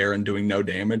in the air and doing no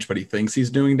damage, but he thinks he's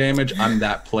doing damage. I'm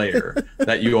that player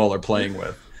that you all are playing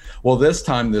with. Well, this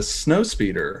time this snow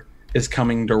speeder is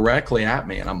coming directly at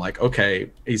me, and I'm like,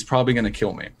 okay, he's probably going to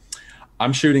kill me.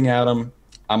 I'm shooting at him.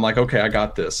 I'm like, okay, I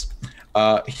got this.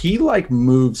 He like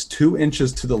moves 2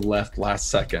 inches to the left last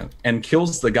second and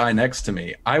kills the guy next to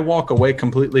me. I walk away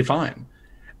completely fine.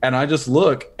 And I just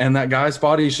look, and that guy's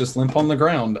body is just limp on the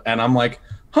ground. And I'm like,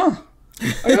 huh,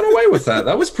 I got away with that.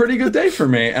 That was a pretty good day for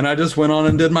me. And I just went on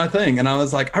and did my thing. And I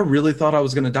was like, I really thought I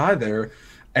was going to die there.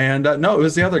 And no, it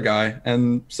was the other guy.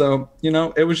 And so,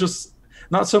 it was just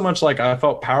not so much like I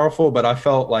felt powerful, but I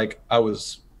felt like I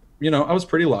was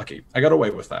pretty lucky. I got away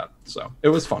with that. So it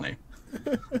was funny.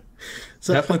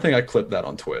 So definitely think I clipped that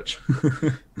on Twitch.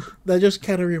 That just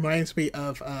kind of reminds me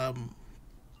of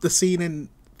the scene in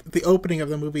the opening of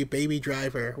the movie Baby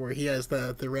Driver, where he has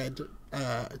the red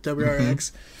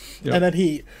WRX, Yep. And then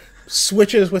he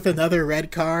switches with another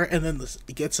red car, and then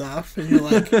he gets off, and you're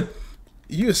like,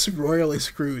 you just royally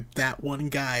screwed that one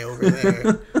guy over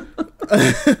there.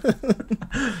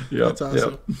 That's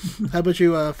awesome. How about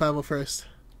you, 501st?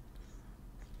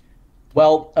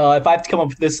 Well, if I have to come up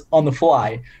with this on the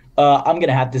fly, I'm going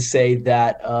to have to say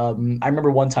that I remember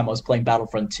one time I was playing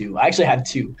Battlefront 2. I actually had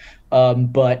two,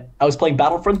 but I was playing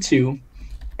Battlefront 2,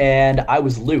 and I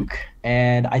was Luke.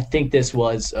 And I think this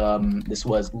was a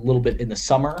little bit in the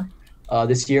summer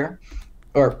this year,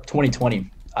 or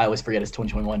 2020. I always forget it's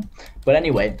 2021. But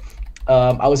anyway,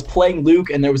 I was playing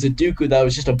Luke, and there was a Dooku that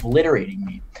was just obliterating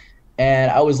me.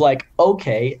 And I was like,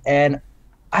 okay. And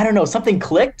I don't know, something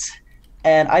clicked.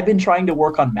 And I've been trying to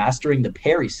work on mastering the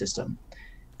parry system.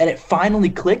 And it finally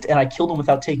clicked, and I killed him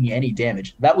without taking any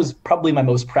damage. That was probably my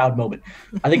most proud moment.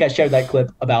 I think I shared that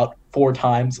clip about 4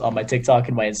 times on my TikTok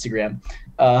and my Instagram.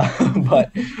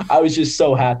 But I was just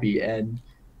so happy. And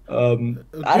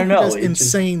I don't know. It's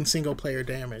insane single-player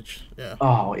damage. Yeah.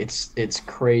 Oh, it's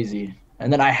crazy.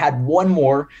 And then I had one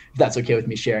more, if that's okay with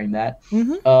me sharing that.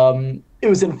 Mm-hmm. It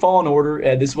was in Fallen Order,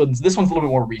 and this one's a little bit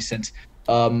more recent.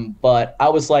 But I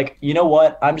was like, you know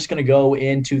what? I'm just going to go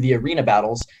into the arena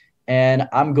battles, and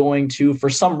I'm going to, for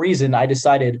some reason, I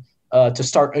decided to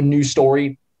start a new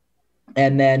story,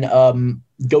 and then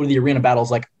go to the arena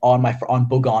battles like on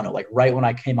Bogano, like right when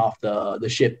I came off the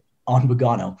ship on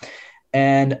Bogano.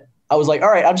 And I was like, all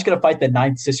right, I'm just going to fight the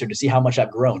 9th sister to see how much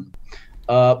I've grown.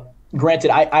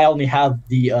 Granted, I only have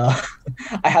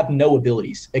I have no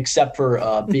abilities except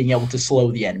for being able to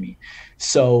slow the enemy.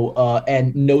 So,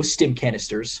 and no stim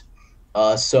canisters.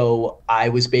 So I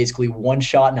was basically one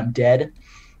shot and I'm dead.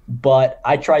 But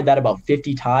I tried that about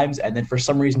 50 times, and then for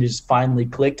some reason it just finally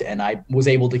clicked, and I was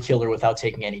able to kill her without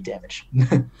taking any damage.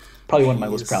 Probably one of my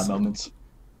most proud moments.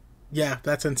 Yeah,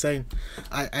 that's insane.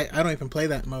 I don't even play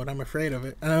that mode. I'm afraid of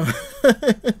it.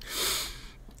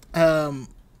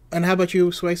 And how about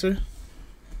you, Swacer?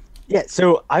 Yeah,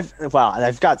 so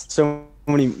I've got so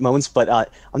many moments, but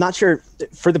I'm not sure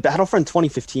for the Battlefront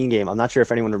 2015 game. I'm not sure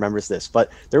if anyone remembers this,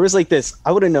 but there was like this.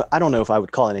 I don't know if I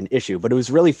would call it an issue, but it was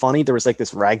really funny. There was like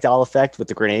this ragdoll effect with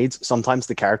the grenades. Sometimes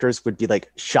the characters would be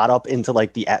like shot up into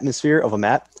like the atmosphere of a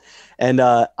map, and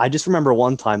I just remember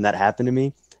one time that happened to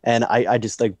me, and I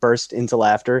just like burst into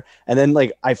laughter, and then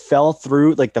like I fell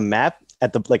through like the map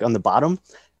at the like on the bottom.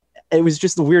 It was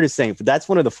just the weirdest thing, but that's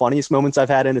one of the funniest moments I've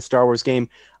had in a Star Wars game.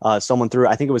 Someone threw,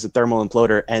 I think it was a thermal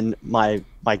imploder, and my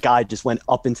guy just went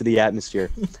up into the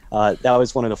atmosphere. That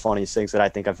was one of the funniest things that I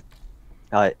think I've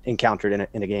encountered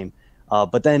in a game.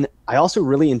 But then I also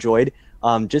really enjoyed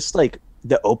just like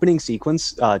the opening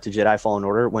sequence to Jedi Fallen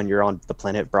Order when you're on the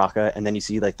planet Braca, and then you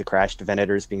see like the crashed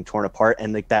Venators being torn apart,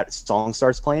 and like that song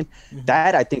starts playing. Mm-hmm.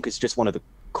 That I think is just one of the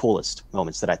coolest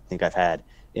moments that I think I've had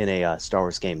in a Star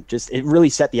Wars game. Just it really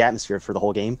set the atmosphere for the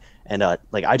whole game, and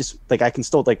like I just like I can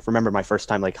still like remember my first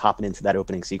time like hopping into that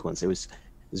opening sequence. It was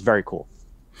very cool.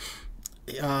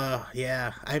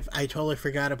 Yeah, I totally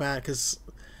forgot about it, because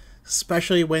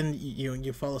especially when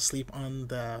you fall asleep on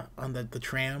the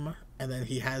tram, and then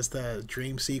he has the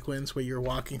dream sequence where you're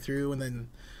walking through, and then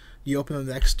you open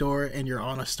the next door and you're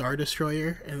on a Star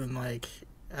Destroyer, and then like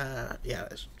yeah,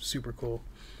 it's super cool.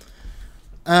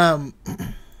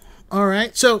 All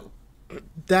right, so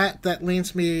that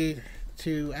leads me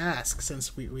to ask,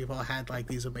 since we've all had like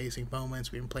these amazing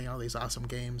moments, we've been playing all these awesome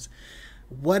games,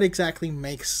 what exactly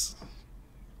makes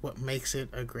it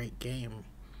a great game?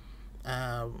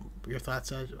 Your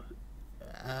thoughts,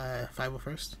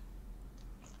 501st?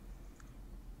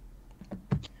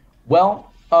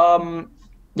 Well,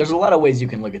 there's a lot of ways you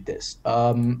can look at this.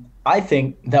 I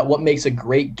think that what makes a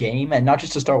great game, and not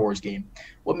just a Star Wars game,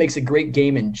 what makes a great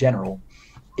game in general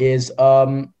is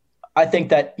I think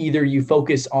that either you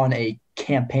focus on a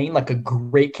campaign, like a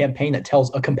great campaign that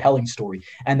tells a compelling story,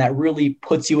 and that really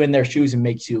puts you in their shoes and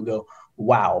makes you go,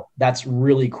 wow, that's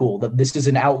really cool. That this is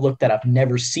an outlook that I've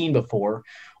never seen before,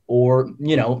 or,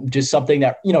 just something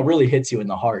that, really hits you in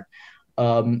the heart.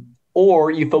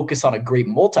 or you focus on a great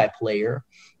multiplayer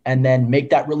and then make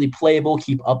that really playable,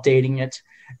 keep updating it.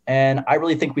 And I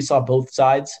really think we saw both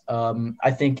sides.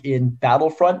 I think in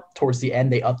Battlefront, towards the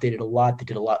end, they updated a lot. They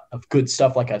did a lot of good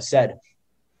stuff, like I've said,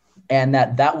 and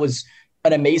that was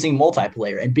an amazing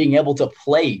multiplayer. And being able to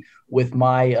play with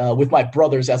my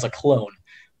brothers as a clone,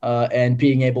 and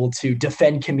being able to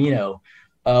defend Camino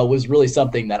was really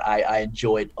something that I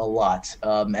enjoyed a lot,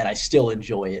 and I still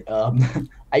enjoy it.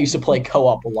 I used to play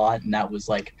co-op a lot, and that was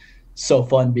like so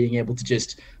fun being able to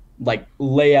just like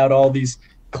lay out all these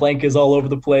clankers all over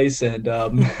the place, and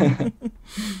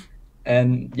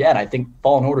and yeah, and I think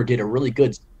Fallen Order did a really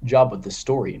good job with the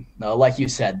story. Like you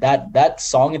said, that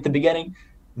song at the beginning,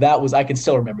 that was, I can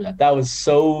still remember that. That was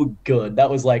so good. That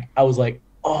was like, I was like,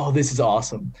 oh, this is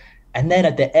awesome. And then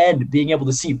at the end, being able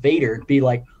to see Vader and be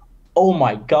like, oh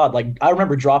my God. Like, I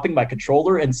remember dropping my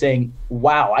controller and saying,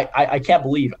 wow, I can't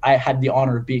believe I had the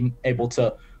honor of being able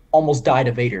to almost die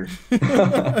to Vader.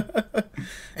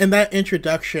 And that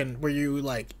introduction where you're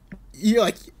like,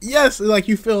 yes, like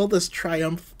you feel this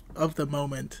triumph of the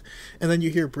moment, and then you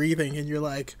hear breathing and you're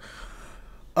like,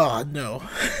 oh no,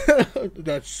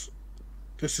 this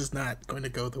is not going to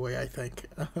go the way I think.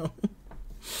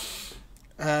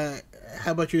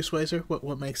 How about you, Swayzer?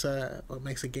 What makes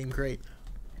a game great?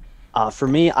 For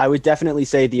me, I would definitely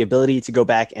say the ability to go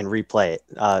back and replay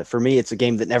it. For me, it's a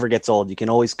game that never gets old. You can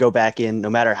always go back in, no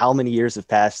matter how many years have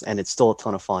passed, and it's still a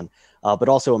ton of fun. But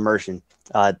also immersion.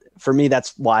 For me,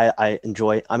 that's why I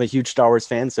enjoy it. I'm a huge Star Wars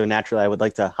fan, so naturally I would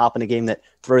like to hop in a game that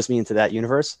throws me into that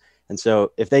universe. And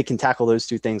so if they can tackle those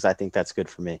two things, I think that's good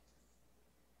for me.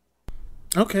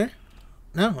 Okay.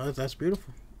 No, that's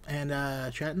beautiful. And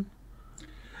Chatton?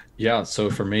 Yeah, so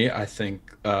for me, I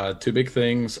think two big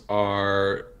things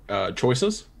are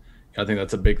choices. I think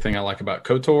that's a big thing I like about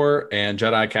KOTOR and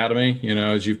Jedi Academy. You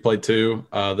know, as you've played too,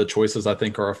 the choices I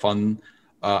think are a fun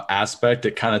aspect.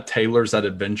 It kind of tailors that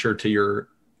adventure to your,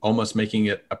 almost making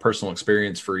it a personal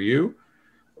experience for you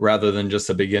rather than just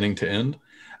a beginning to end.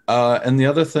 And the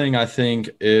other thing I think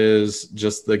is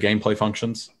just the gameplay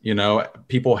functions. You know,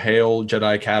 people hail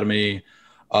Jedi Academy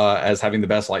as having the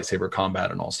best lightsaber combat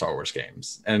in all Star Wars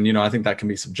games. And, you know, I think that can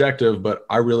be subjective, but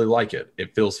I really like it.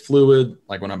 It feels fluid.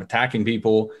 Like when I'm attacking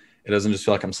people, it doesn't just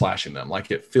feel like I'm slashing them. Like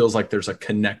it feels like there's a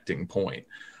connecting point,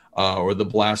 or the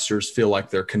blasters feel like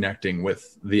they're connecting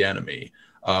with the enemy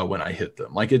when I hit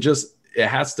them. Like it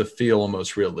has to feel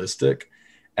almost realistic.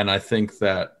 And I think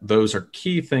that those are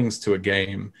key things to a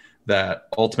game that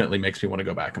ultimately makes me want to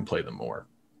go back and play them more.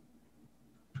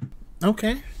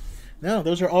 Okay. No,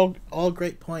 those are all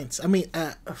great points. I mean,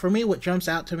 for me, what jumps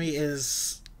out to me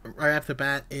is right off the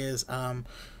bat is, and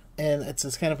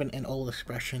it's kind of an old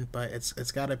expression, but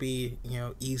it's got to be, you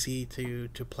know, easy to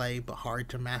play but hard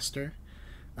to master.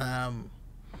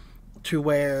 To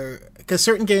where, because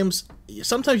certain games,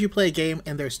 sometimes you play a game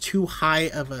and there's too high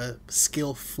of a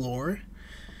skill floor.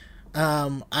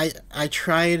 I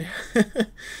tried,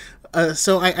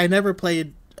 so I never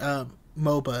played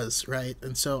MOBAs, right?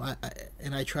 And so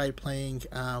I tried playing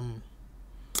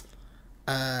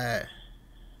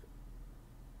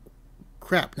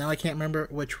crap, now I can't remember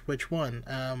which one.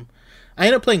 I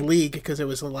ended up playing League because it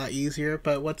was a lot easier,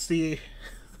 but what's the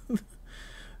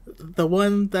the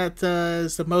one that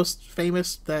is the most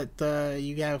famous that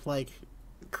you have like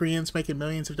Koreans making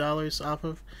millions of dollars off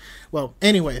of? Well,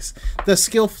 anyways, the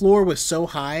skill floor was so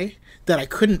high that I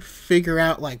couldn't figure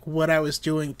out like what I was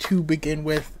doing to begin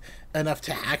with enough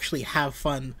to actually have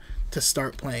fun to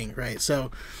start playing, right?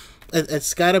 So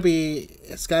it's gotta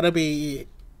be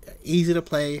easy to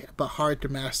play but hard to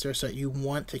master, so you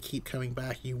want to keep coming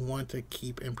back, you want to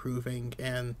keep improving,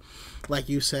 and like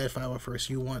you said, File First,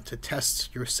 you want to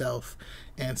test yourself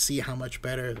and see how much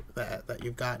better that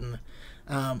you've gotten.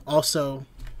 Also,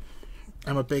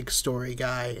 I'm a big story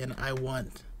guy, and I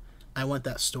want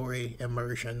that story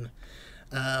immersion.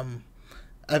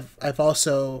 I've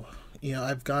also, you know,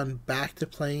 I've gone back to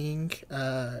playing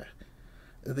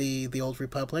the Old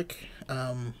Republic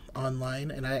online,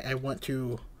 and I want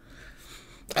to.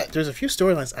 There's a few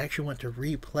storylines I actually want to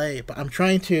replay, but I'm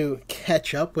trying to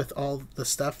catch up with all the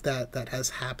stuff that has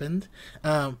happened.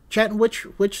 Chat,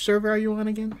 which server are you on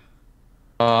again?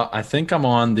 I think I'm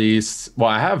on these. Well,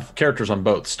 I have characters on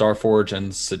both Starforge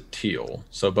and Satele,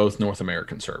 so both North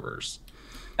American servers.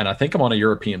 And I think I'm on a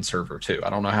European server too. I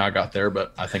don't know how I got there,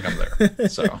 but I think I'm there.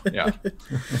 So yeah.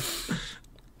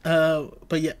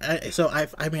 But yeah,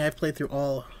 I've played through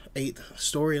all 8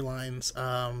 storylines.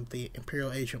 The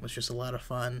Imperial Agent was just a lot of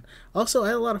fun. Also, I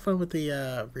had a lot of fun with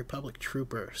the Republic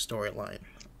Trooper storyline.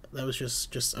 That was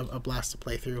just a blast to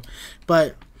play through.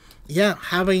 But yeah,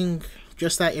 having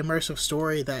just that immersive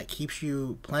story that keeps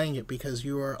you playing it because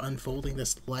you are unfolding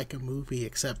this like a movie,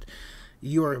 except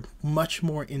you are much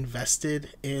more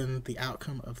invested in the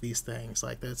outcome of these things.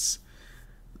 Like that's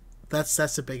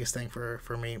the biggest thing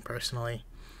for me personally.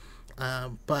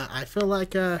 But I feel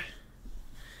like I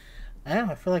don't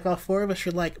know, I feel like all four of us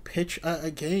should like pitch a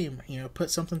game,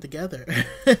 put something together.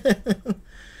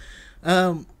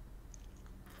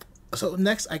 So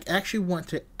next, I actually want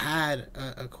to add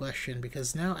a question,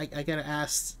 because now I gotta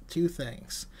ask two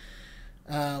things.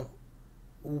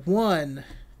 One,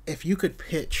 if you could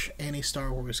pitch any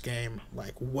Star Wars game,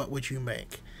 like what would you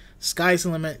make? Sky's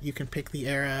the limit. You can pick the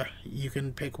era. You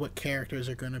can pick what characters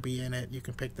are going to be in it. You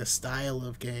can pick the style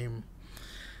of game.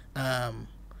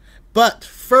 But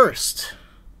first,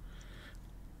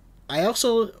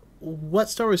 what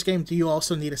Star Wars game do you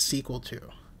also need a sequel to?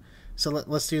 So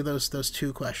let's do those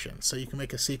two questions. So you can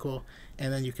make a sequel,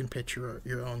 and then you can pitch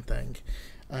your own thing.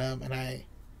 And I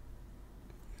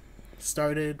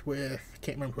started with,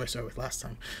 can't remember who I started with last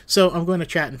time. So I'm going to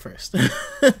Chatton first.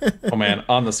 Oh man,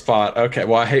 on the spot. Okay,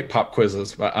 well I hate pop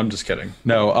quizzes, but I'm just kidding.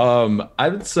 No, I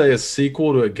would say a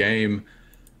sequel to a game.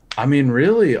 I mean,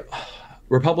 really,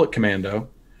 Republic Commando.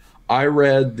 I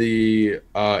read the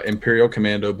Imperial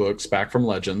Commando books back from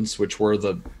Legends, which were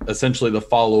essentially the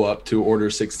follow-up to Order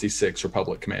 66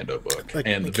 Republic Commando book, like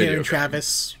and the Karen video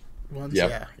Travis ones.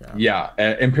 Yep.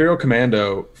 Yeah. Imperial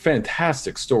Commando,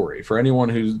 fantastic story for anyone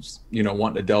who's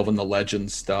wanting to delve in the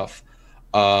Legends stuff.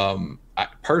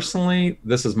 Personally,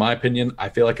 this is my opinion. I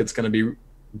feel like it's going to be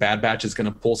Bad Batch is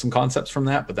going to pull some concepts from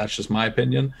that, but that's just my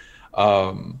opinion.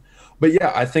 But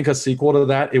yeah, I think a sequel to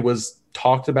that, it was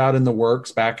talked about in the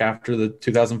works back after the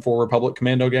 2004 Republic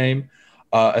Commando game,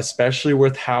 especially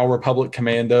with how Republic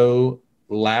Commando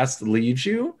last leaves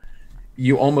you.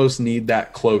 You almost need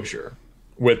that closure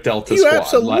with Delta Squad. You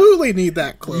absolutely need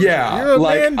that closure. Yeah. You're a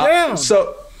man down.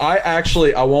 So I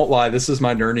won't lie, this is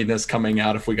my nerdiness coming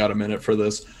out if we got a minute for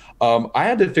this. I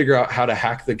had to figure out how to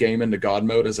hack the game into God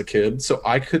mode as a kid. So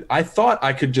I thought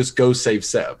I could just go save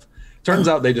Sev. Turns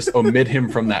out they just omit him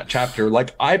from that chapter.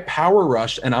 Like, I power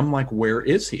rushed and I'm like, where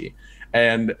is he?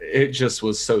 And it just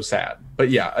was so sad. But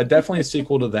yeah, definitely a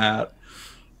sequel to that.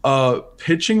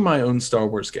 Pitching my own Star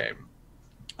Wars game.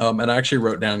 And I actually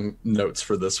wrote down notes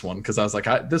for this one because I was like,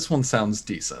 this one sounds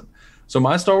decent. So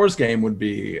my Star Wars game would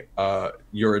be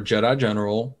you're a Jedi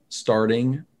General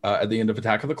starting at the end of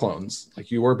Attack of the Clones. Like,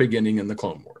 you are beginning in the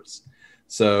Clone Wars.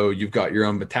 So you've got your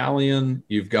own battalion.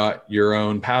 You've got your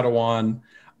own Padawan.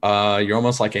 You're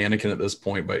almost like Anakin at this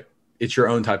point, but it's your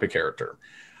own type of character.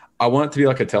 I want it to be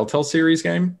like a Telltale series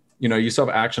game. You still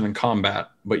have action and combat,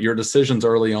 but your decisions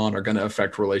early on are going to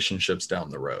affect relationships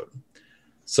down the road.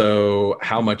 So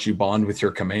how much you bond with your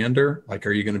commander, like,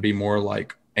 are you going to be more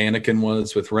like Anakin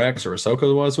was with Rex or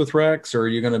Ahsoka was with Rex? Or are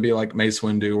you going to be like Mace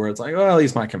Windu, where it's like, well,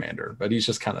 he's my commander, but he's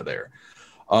just kind of there.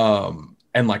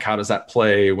 And like, how does that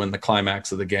play when the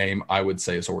climax of the game, I would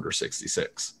say, is Order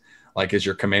 66? Like, is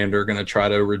your commander going to try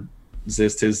to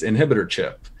resist his inhibitor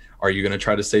chip? Are you going to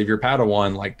try to save your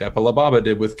Padawan like Depa Lababa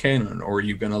did with Kanan? Or are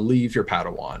you going to leave your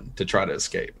Padawan to try to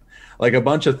escape? Like, a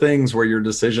bunch of things where your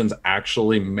decisions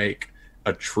actually make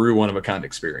a true one-of-a-kind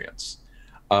experience.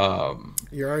 You're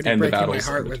already breaking my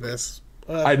heart with this.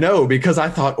 I know, because I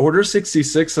thought Order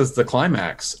 66 is the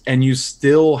climax, and you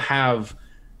still have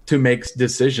to make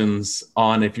decisions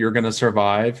on if you're going to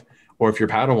survive or if your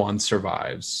Padawan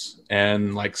survives,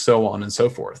 and like so on and so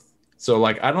forth. So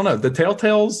like, I don't know, the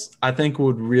Telltales, I think,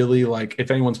 would really, like, if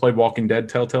anyone's played Walking Dead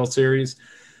Telltale series,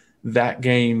 that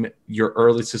game, your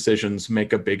early decisions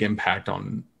make a big impact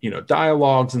on,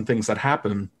 dialogues and things that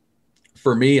happen.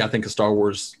 For me, I think a Star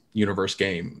Wars universe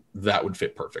game that would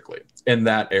fit perfectly in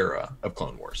that era of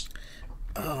Clone Wars.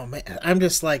 Oh man, I'm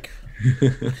just like,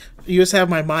 you just have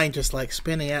my mind just like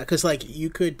spinning out, because like, you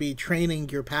could be training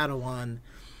your Padawan,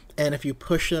 and if you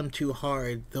push them too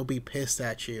hard, they'll be pissed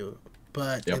at you.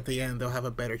 But at the end, they'll have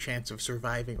a better chance of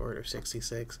surviving Order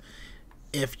 66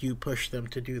 if you push them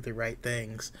to do the right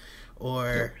things.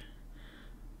 Or,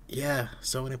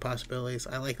 so many possibilities.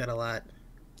 I like that a lot.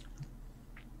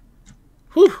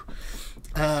 Whew.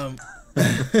 And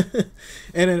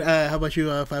then, how about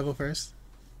you, 50 first?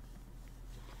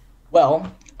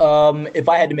 Well, if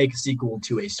I had to make a sequel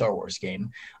to a Star Wars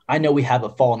game, I know we have a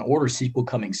Fallen Order sequel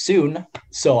coming soon,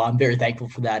 so I'm very thankful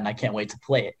for that, and I can't wait to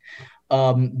play it.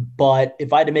 But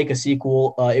if I had to make a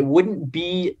sequel, it wouldn't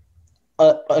be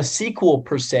a sequel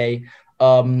per se,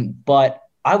 but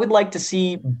I would like to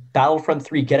see Battlefront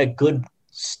 3 get a good,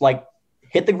 like,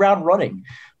 hit the ground running.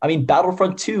 I mean,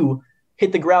 Battlefront 2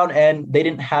 hit the ground, and they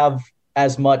didn't have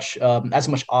as much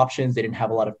options. They didn't have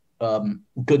a lot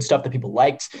good stuff that people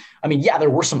liked. I mean, yeah, there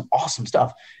were some awesome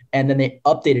stuff, and then they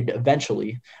updated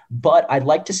eventually. But I'd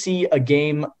like to see a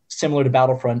game similar to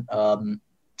Battlefront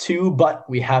 2, but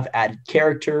we have added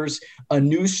characters, a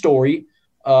new story.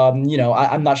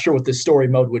 I'm not sure what the story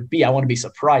mode would be. I want to be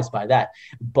surprised by that.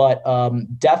 But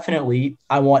definitely,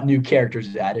 I want new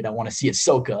characters added. I want to see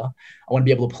Ahsoka. I want to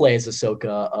be able to play as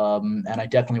Ahsoka. And I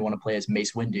definitely want to play as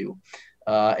Mace Windu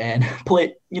and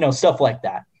play, stuff like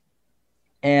that.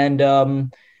 And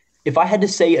if I had to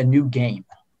say a new game,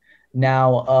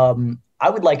 now I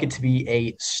would like it to be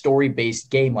a story-based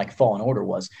game like Fallen Order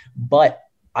was, but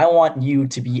I want you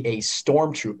to be a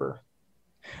stormtrooper.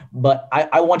 But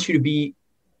I want you to be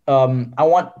I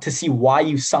want to see why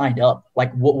you signed up,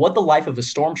 like what the life of a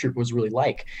stormtrooper was really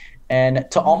like, and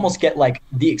to almost get like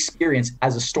the experience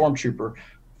as a stormtrooper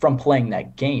from playing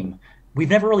that game. We've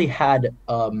never really had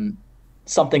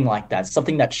something like that,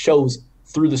 something that shows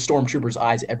through the stormtrooper's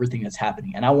eyes everything that's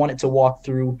happening. And I want it to walk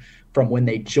through from when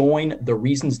they join, the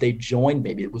reasons they joined.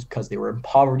 Maybe it was because they were in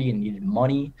poverty and needed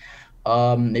money,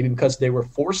 maybe because they were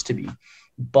forced to be.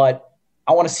 But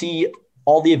I want to see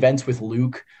all the events with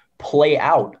Luke play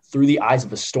out through the eyes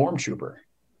of a stormtrooper,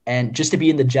 and just to be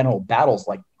in the general battles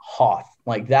like Hoth,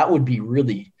 like that would be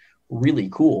really, really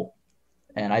cool.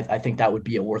 And I think that would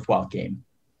be a worthwhile game.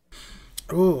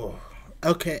 Oh,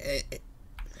 okay.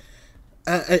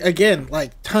 Again,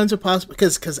 like tons of possible,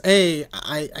 because I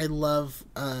love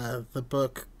the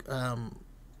book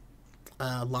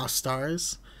Lost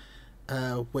Stars,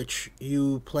 which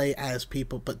you play as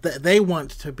people, but they want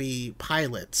to be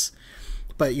pilots.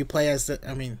 But you play as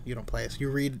you don't play as,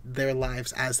 you read their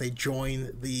lives as they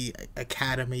join the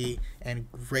academy and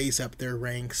raise up their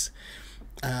ranks.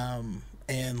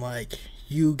 And like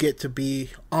you get to be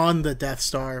on the Death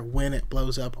Star when it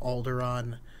blows up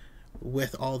Alderaan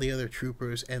with all the other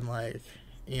troopers, and like,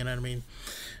 you know what I mean?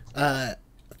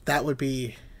 That would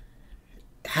be,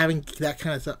 having that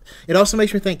kind of stuff. It also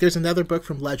makes me think there's another book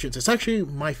from Legends. It's actually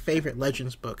my favorite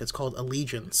Legends book. It's called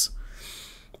Allegiance.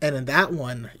 And in that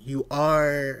one, you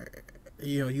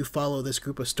follow this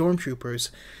group of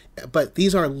stormtroopers, but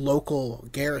these are local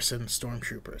garrison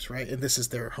stormtroopers, right? And this is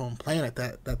their home planet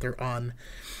that they're on.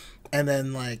 And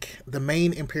then, like, the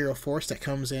main Imperial force that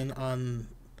comes in on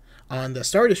the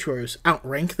Star Destroyers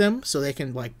outrank them, so they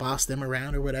can, like, boss them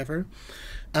around or whatever.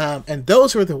 And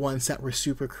those were the ones that were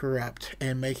super corrupt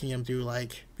and making them do,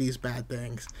 like, these bad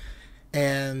things.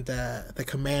 And the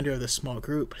commander of the small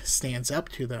group stands up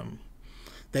to them.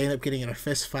 They end up getting in a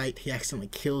fist fight. He accidentally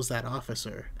kills that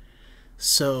officer.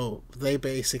 So they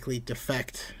basically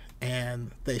defect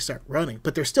and they start running.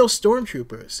 But they're still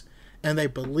stormtroopers. And they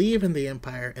believe in the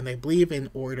Empire and they believe in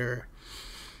order.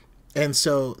 And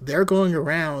so they're going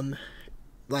around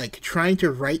like trying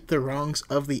to right the wrongs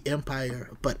of the Empire,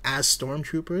 but as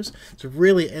stormtroopers. It's a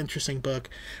really interesting book.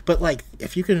 But like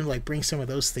if you can like bring some of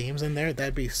those themes in there,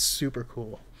 that'd be super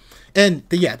cool. And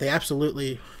they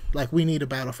absolutely, like, we need a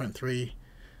Battlefront 3.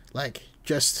 Like,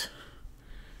 just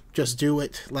do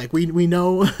it. Like, we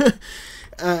know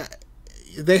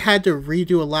they had to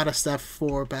redo a lot of stuff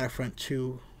for Battlefront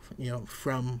 2,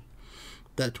 from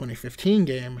the 2015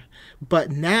 game.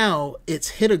 But now it's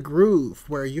hit a groove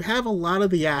where you have a lot of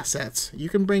the assets. You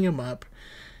can bring them up.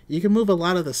 You can move a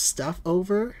lot of the stuff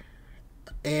over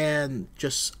and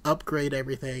just upgrade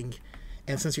everything.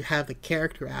 And since you have the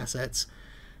character assets,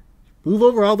 move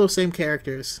over all those same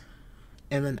characters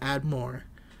and then add more.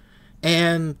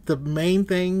 And the main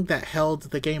thing that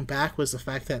held the game back was the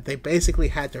fact that they basically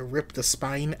had to rip the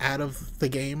spine out of the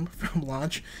game from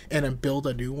launch and then build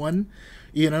a new one.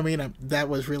 You know what I mean? That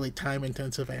was really time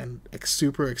intensive and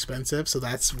super expensive, so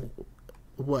that's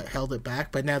what held it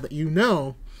back. But now that you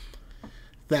know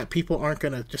that people aren't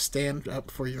going to just stand up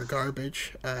for your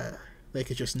garbage, they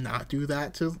could just not do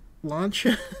that to launch.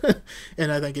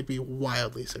 And I think it'd be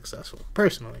wildly successful,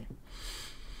 personally.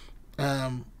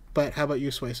 But how about you,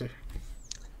 Swacer?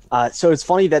 So it's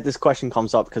funny that this question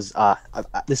comes up because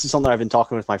this is something I've been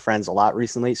talking with my friends a lot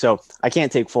recently. So I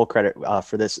can't take full credit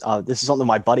for this. This is something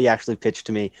my buddy actually pitched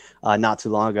to me not too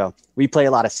long ago. We play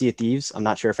a lot of Sea of Thieves. I'm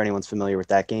not sure if anyone's familiar with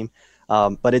that game,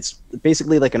 but it's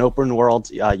basically like an open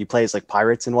world. You play as like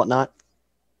pirates and whatnot.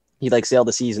 You like sail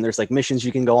the seas and there's like missions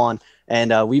you can go on.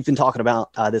 And we've been talking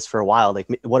about this for a while. Like,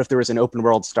 what if there was an open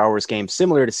world Star Wars game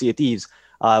similar to Sea of Thieves?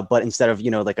 But instead of,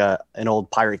 like an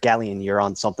old pirate galleon, you're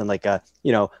on something like a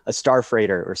star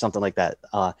freighter or something like that.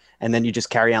 And then you just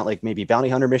carry out like maybe bounty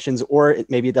hunter missions, or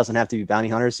maybe it doesn't have to be bounty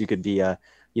hunters. You could be,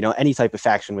 any type of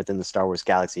faction within the Star Wars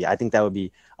galaxy. I think that would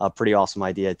be a pretty awesome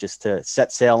idea, just to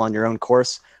set sail on your own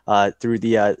course through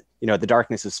the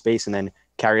darkness of space and then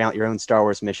carry out your own Star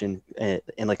Wars mission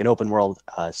in like an open world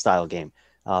style game.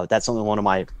 That's something one of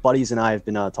my buddies and I have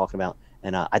been talking about,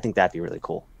 and I think that'd be really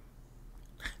cool.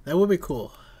 That would be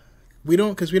cool. We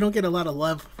don't get a lot of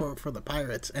love for the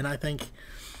pirates, and I think,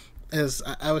 as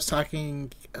I was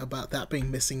talking about that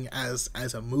being missing as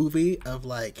a movie of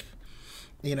like,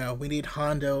 you know, we need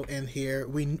Hondo in here.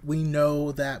 We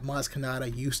know that Maz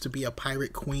Kanata used to be a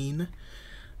pirate queen.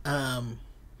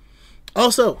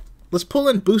 Also, let's pull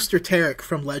in Booster Tarek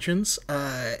from Legends,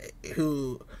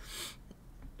 who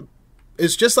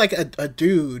is just like a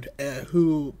dude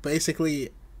who basically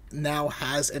now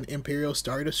has an Imperial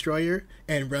Star Destroyer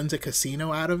and runs a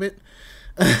casino out of it.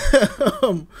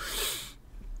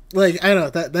 Like, I don't know,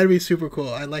 that'd be super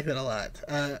cool. I like that a lot.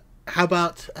 How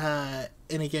about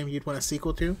any game you'd want a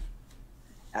sequel to?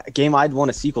 A game I'd want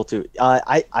a sequel to.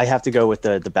 I have to go with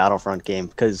the Battlefront game,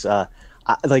 because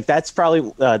like that's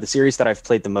probably the series that I've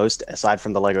played the most aside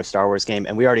from the Lego Star Wars game,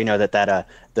 and we already know that the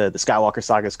Skywalker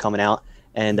saga is coming out,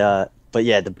 and but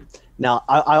yeah, now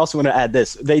I also want to add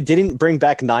this: they didn't bring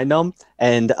back Nine Num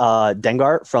and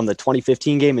Dengar from the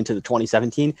 2015 game into the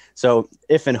 2017. So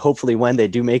if and hopefully when they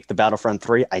do make the Battlefront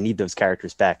 3, I need those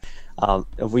characters back.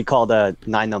 We called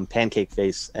Nine Num Pancake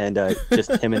Face, and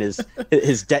just him and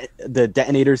the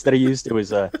detonators that he used. It was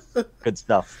good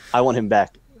stuff. I want him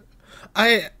back.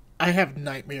 I have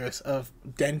nightmares of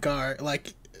Dengar,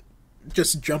 like,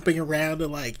 just jumping around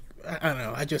and, like, I don't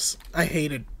know. I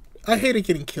hated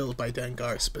getting killed by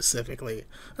Dengar specifically.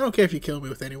 I don't care if you kill me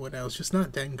with anyone else, just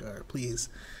not Dengar, please.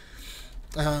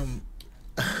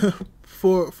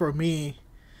 For me,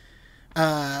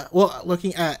 well,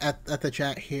 looking at the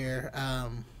chat here,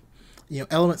 you know,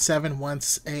 Element 7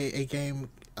 wants a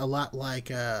game a lot like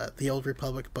the Old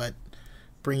Republic, but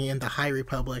bringing in the High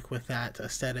Republic with that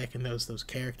aesthetic and those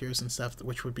characters and stuff,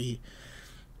 which would be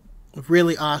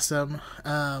really awesome.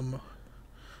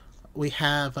 We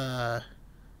have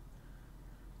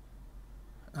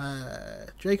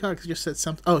Draycock just said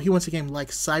something. Oh, he wants a game like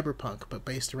Cyberpunk, but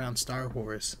based around Star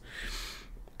Wars.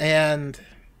 And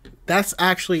that's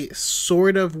actually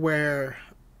sort of where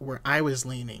I was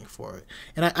leaning for it.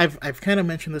 And I've kind of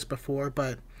mentioned this before,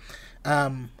 but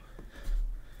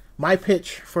my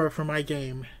pitch for my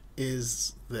game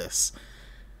is this.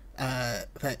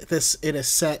 It is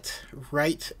set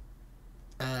right.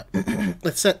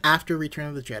 It's set after Return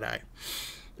of the Jedi,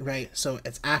 right? So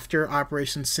it's after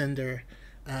Operation Cinder,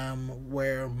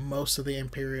 where most of the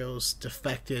Imperials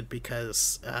defected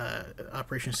because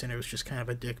Operation Cinder was just kind of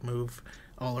a dick move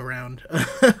all around.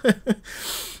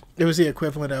 It was the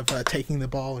equivalent of taking the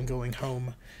ball and going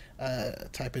home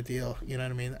type of deal, you know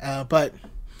what I mean? But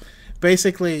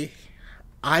basically,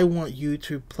 I want you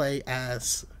to play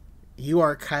as, you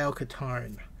are Kyle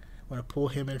Katarn. I want to pull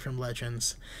him in from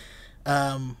Legends.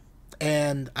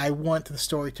 And I want the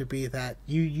story to be that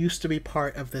you used to be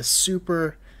part of this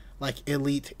super, like,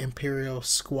 elite Imperial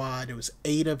squad. It was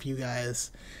 8 of you guys,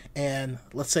 and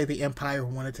let's say the Empire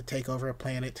wanted to take over a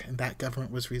planet and that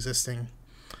government was resisting.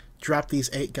 Drop these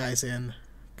 8 guys in,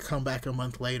 come back a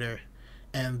month later,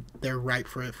 and they're ripe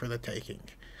for the taking.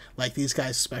 Like, these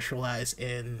guys specialize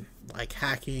in, like,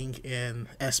 hacking, in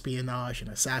espionage and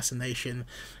assassination.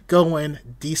 Go in,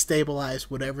 destabilize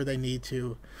whatever they need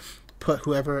to, put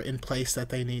whoever in place that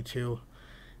they need to,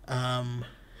 and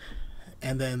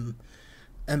then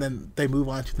they move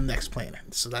on to the next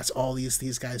planet. So that's all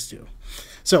these guys do.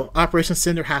 So Operation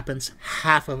Cinder happens,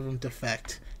 half of them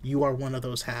defect. You are one of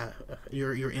those half.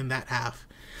 You're in that half,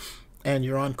 and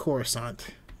you're on Coruscant.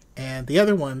 And the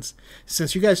other ones,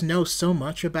 since you guys know so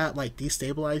much about, like,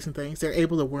 destabilizing things, they're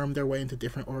able to worm their way into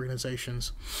different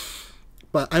organizations.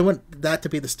 But I want that to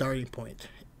be the starting point,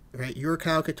 right? You're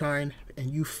Kyle Katarn,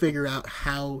 and you figure out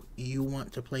how you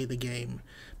want to play the game.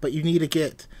 But you need to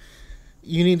get,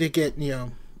 you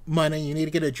know, money. You need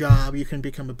to get a job. You can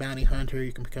become a bounty hunter.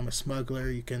 You can become a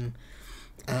smuggler. You can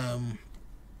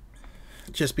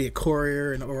just be a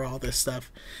courier or all this stuff.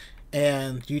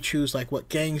 And you choose, like, what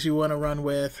gangs you want to run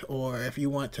with, or if you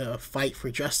want to fight for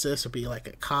justice or be like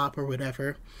a cop or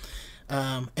whatever.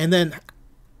 And then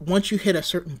once you hit a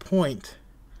certain point,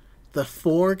 the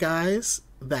 4 guys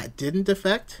that didn't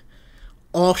defect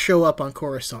all show up on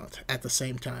Coruscant at the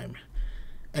same time.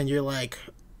 And you're like,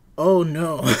 oh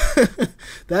no,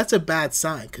 that's a bad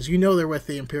sign, because you know they're with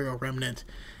the Imperial Remnant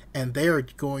and they are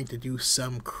going to do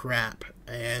some crap.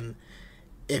 And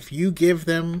if you give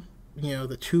them, you know,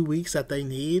 the 2 weeks that they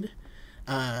need,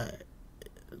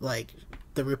 like,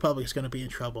 the Republic's going to be in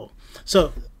trouble.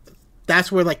 So that's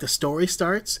where, like, the story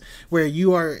starts, where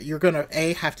you're going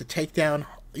to have to take down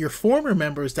your former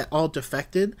members that all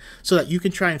defected, so that you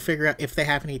can try and figure out if they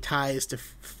have any ties to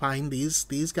find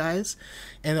these guys.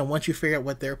 And then once you figure out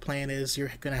what their plan is,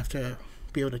 you're gonna have to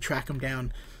be able to track them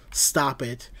down, stop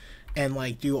it, and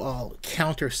like do all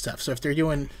counter stuff. So if they're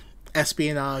doing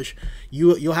espionage,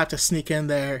 you'll have to sneak in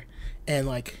there and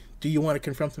like, do you want to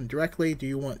confront them directly? Do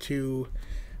you want to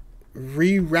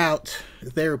reroute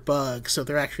their bug so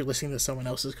they're actually listening to someone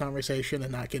else's conversation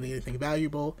and not getting anything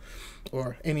valuable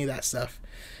or any of that stuff?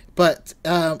 But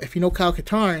if you know Kyle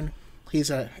Katarn, he's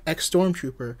a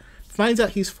ex-stormtrooper, finds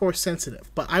out he's force sensitive.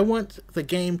 But I want the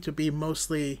game to be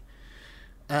mostly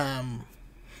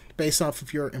based off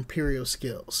of your Imperial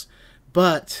skills.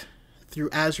 But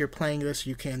as you're playing this,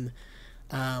 you can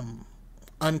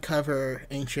uncover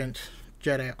ancient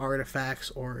Jedi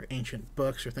artifacts or ancient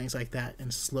books or things like that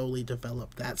and slowly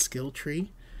develop that skill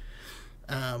tree.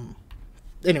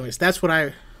 Anyways, that's what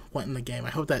I want in the game.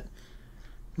 I hope that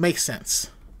makes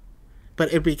sense. But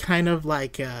it'd be kind of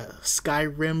like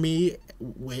Skyrim-y,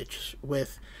 which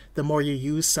with the more you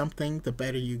use something, the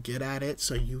better you get at it.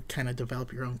 So you kind of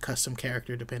develop your own custom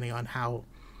character depending on how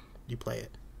you play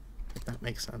it, if that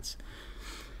makes sense.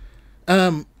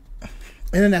 And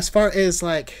then as far as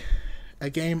like a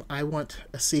game I want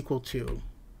a sequel to,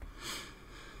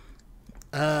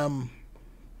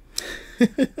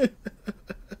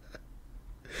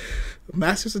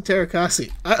 Masters of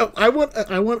Terrakasi. I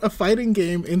want a fighting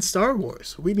game in Star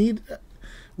Wars. We need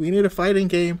a fighting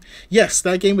game. Yes,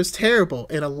 that game was terrible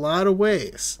in a lot of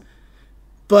ways,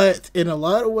 but in a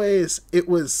lot of ways it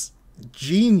was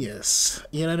genius.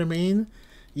 You know what I mean?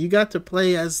 You got to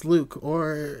play as Luke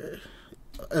or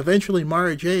eventually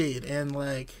Mara Jade and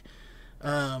like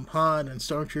Han and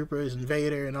Stormtroopers and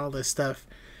Vader and all this stuff.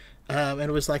 And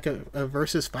it was like a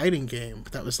versus fighting game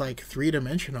that was like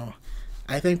 3-dimensional.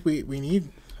 I think we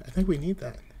need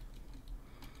that.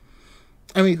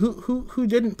 I mean, who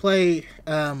didn't play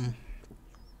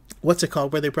what's it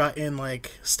called, where they brought in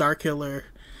like Starkiller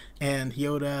and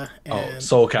Yoda and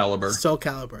Soul Calibur. Soul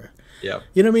Calibur. Yeah.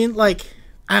 You know what I mean? Like,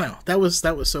 I don't know. That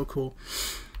was so cool.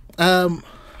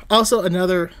 Also,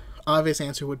 another obvious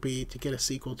answer would be to get a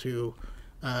sequel to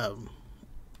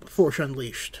Force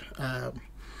Unleashed,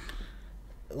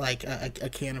 like a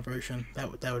canon version.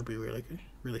 That would be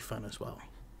really fun as well.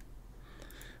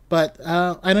 But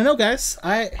I don't know, guys.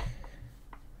 I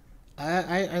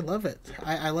love it.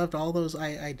 I loved all those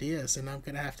ideas, and I'm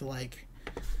gonna have to like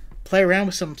play around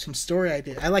with some story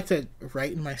ideas. I like to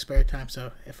write in my spare time,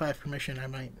 so if I have permission, I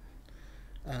might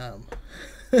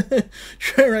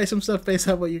try to write some stuff based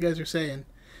on what you guys are saying.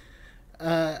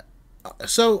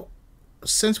 So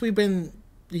since we've been,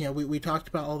 we talked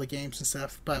about all the games and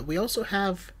stuff, but we also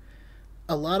have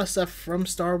a lot of stuff from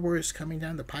Star Wars coming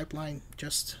down the pipeline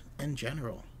just in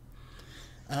general.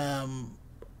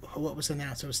 What was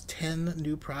announced? It was 10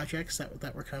 new projects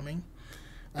that were coming.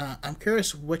 I'm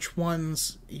curious which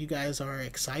ones you guys are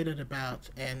excited about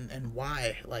and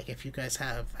why. Like, if you guys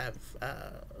have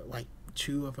like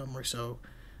 2 of them or so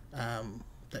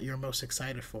that you're most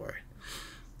excited for.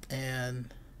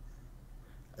 And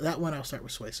that one, I'll start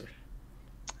with Swayzer.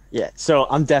 Yeah, so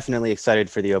I'm definitely excited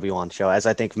for the Obi-Wan show, as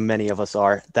I think many of us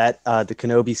are. That the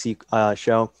Kenobi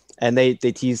show, and they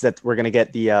teased that we're gonna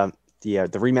get the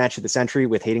rematch of the century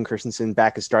with Hayden Christensen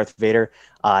back as Darth Vader.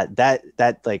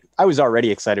 That like, I was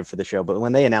already excited for the show, but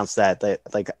when they announced that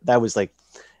was like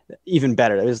even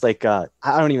better. It was like I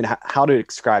don't even how to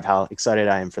describe how excited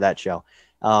I am for that show.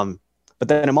 But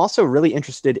then I'm also really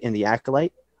interested in the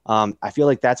Acolyte. I feel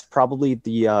like that's probably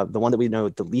the one that we know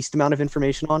the least amount of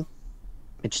information on.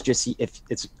 It's just, if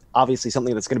it's obviously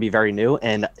something that's going to be very new,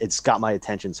 and it's got my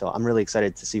attention. So I'm really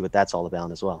excited to see what that's all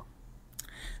about as well.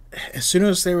 As soon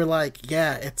as they were like,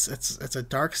 yeah, it's a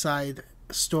dark side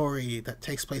story that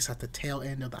takes place at the tail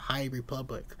end of the High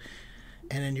Republic,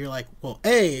 and then you're like, well,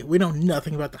 we know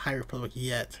nothing about the High Republic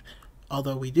yet,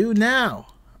 although we do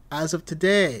now, as of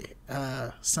today.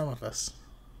 Some of us,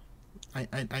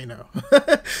 I know,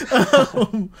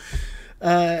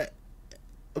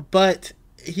 but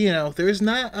there's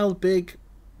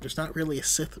not really a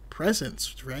Sith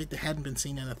presence, right? They hadn't been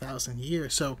seen in 1,000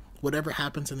 years. So whatever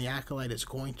happens in the Acolyte is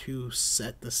going to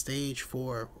set the stage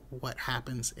for what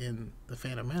happens in the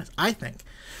Phantom Menace, I think.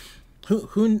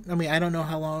 I mean, I don't know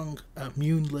how long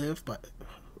Mune lived, but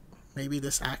maybe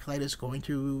this Acolyte is going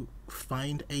to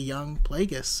find a young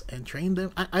Plagueis and train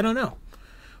them. I don't know.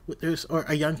 Or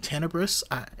a young Tenebrous.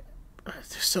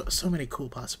 There's so many cool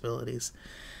possibilities.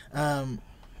 How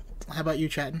about you,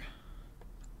 Chatton?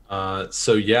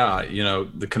 So yeah,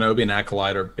 the Kenobi and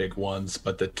Acolyte are big ones,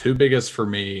 but the two biggest for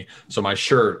me. So my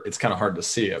shirt, it's kind of hard to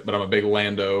see it, but I'm a big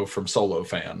Lando from Solo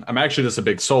fan. I'm actually just a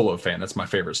big Solo fan. It's my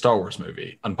favorite Star Wars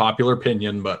movie. Unpopular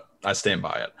opinion, but I stand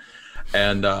by it.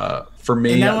 And for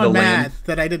me, and now I'm mad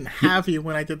that I didn't have you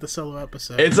when I did the Solo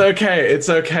episode. It's okay. It's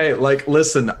okay. Like,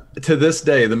 listen, to this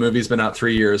day, the movie's been out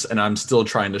 3 years, and I'm still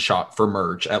trying to shop for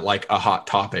merch at like a Hot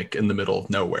Topic in the middle of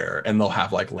nowhere, and they'll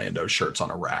have like Lando shirts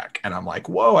on a rack, and I'm like,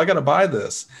 whoa, I gotta buy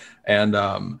this. And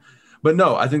but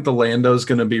no, I think the Lando's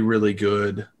gonna be really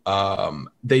good.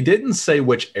 They didn't say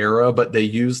which era, but they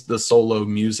used the Solo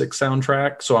music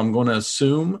soundtrack, so I'm gonna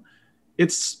assume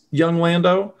it's young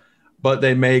Lando. But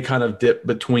they may kind of dip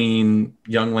between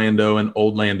young Lando and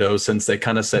old Lando, since they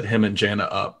kind of set him and Janna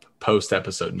up post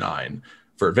episode 9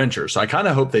 for Adventure. So I kind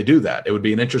of hope they do that. It would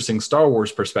be an interesting Star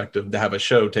Wars perspective to have a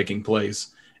show taking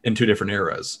place in 2 different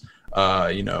eras,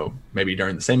 maybe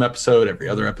during the same episode, every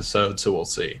other episode. So we'll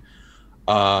see.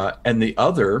 And the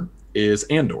other is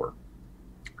Andor.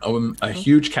 I'm a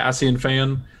huge Cassian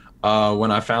fan.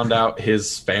 When I found out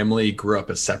his family grew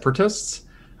up as separatists,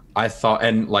 I thought,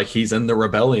 and like he's in the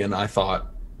rebellion, I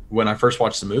thought when I first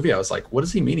watched the movie, I was like, what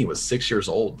does he mean he was 6 years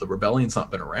old? The rebellion's not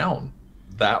been around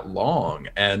that long.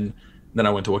 And then I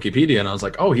went to Wikipedia and I was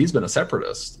like, oh, he's been a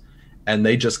separatist. And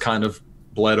they just kind of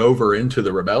bled over into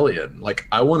the rebellion. Like,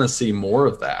 I want to see more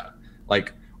of that.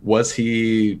 Like, was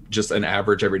he just an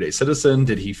average everyday citizen?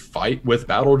 Did he fight with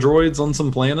battle droids on some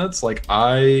planets? Like,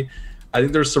 I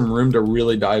think there's some room to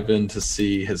really dive in to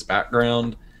see his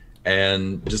background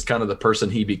and just kind of the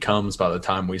person he becomes by the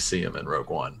time we see him in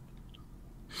Rogue One.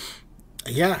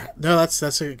 Yeah, no, that's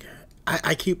a.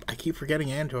 I keep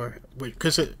forgetting Andor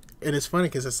because it is funny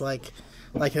because it's like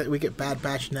we get Bad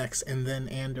Batch next, and then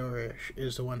Andor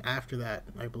is the one after that,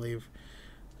 I believe.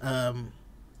 And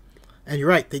you're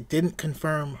right, they didn't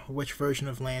confirm which version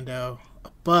of Lando,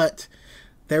 but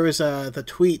there was the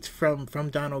tweet from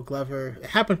Donald Glover.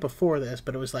 It happened before this,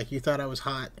 but it was like, you thought I was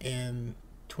hot in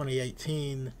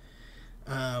 2018.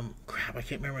 Crap, I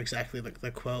can't remember exactly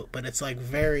the quote, but it's like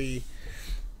very.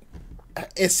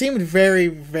 It seemed very,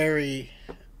 very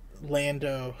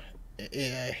Lando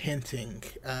hinting.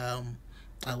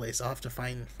 At least I'll have to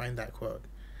find that quote.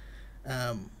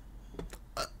 I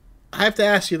have to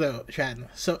ask you though, Chad.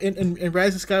 So in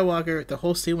Rise of Skywalker, the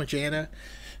whole scene with Janna,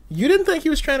 you didn't think he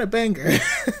was trying to bang her?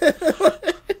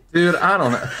 Dude, I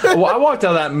don't know. Well, I walked out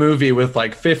of that movie with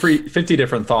like 50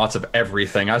 different thoughts of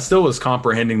everything. I still was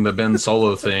comprehending the Ben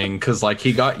Solo thing because like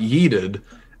he got yeeted,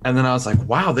 and then I was like,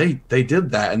 wow, they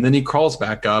did that. And then he crawls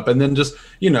back up, and then just,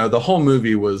 the whole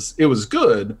movie was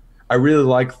good. I really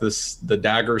liked the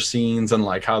dagger scenes and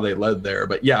like how they led there.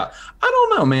 But yeah, I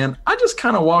don't know, man. I just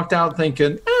kind of walked out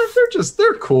thinking,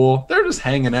 they're cool. They're just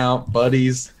hanging out,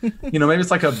 buddies. Maybe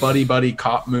it's like a buddy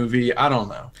cop movie. I don't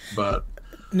know, but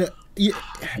no. Yeah.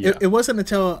 It wasn't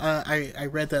until I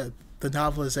read the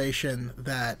novelization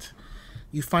that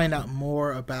you find out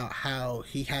more about how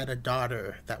he had a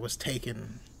daughter that was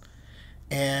taken.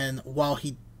 And while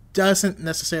he doesn't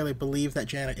necessarily believe that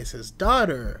Janna is his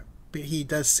daughter, but he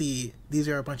does see these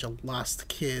are a bunch of lost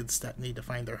kids that need to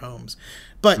find their homes.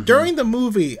 But during the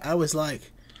movie, I was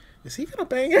like, is he gonna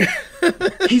bang her?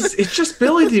 It's just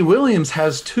Billy D. Williams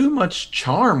has too much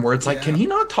charm where it's like, can he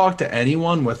not talk to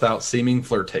anyone without seeming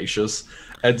flirtatious?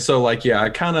 And so like, yeah, I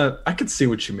could see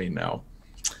what you mean now.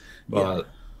 But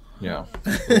yeah.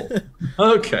 Cool.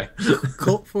 Okay.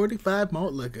 Colt 45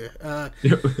 malt liquor.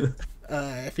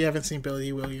 If you haven't seen Billy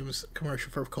D. Williams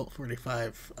commercial for Colt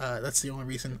 45, that's the only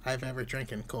reason I've ever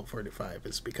drinking Colt 45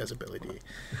 is because of Billy D.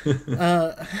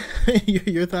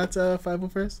 Your thoughts,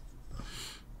 501st?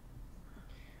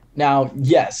 Now,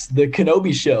 yes, the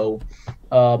Kenobi show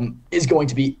is going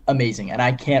to be amazing, and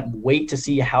I can't wait to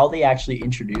see how they actually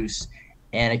introduce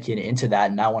Anakin into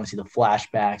that. And I want to see the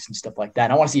flashbacks and stuff like that.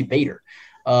 And I want to see Vader.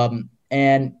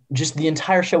 And just the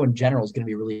entire show in general is going to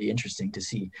be really interesting to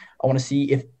see. I want to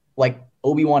see if, like,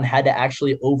 Obi-Wan had to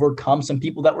actually overcome some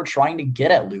people that were trying to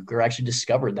get at Luke or actually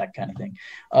discovered that kind of thing.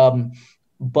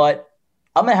 But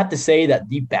I'm going to have to say that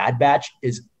the Bad Batch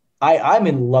is – I'm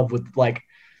in love with, like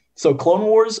 – so Clone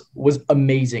Wars was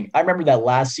amazing. I remember that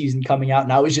last season coming out,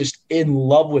 and I was just in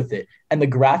love with it. And the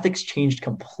graphics changed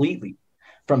completely.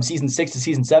 From season 6 to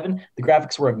season 7, the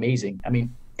graphics were amazing. I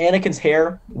mean, Anakin's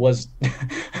hair was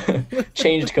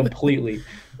changed completely.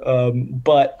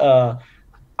 But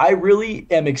I really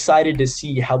am excited to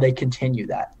see how they continue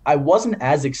that. I wasn't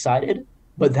as excited,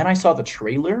 but then I saw the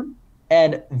trailer,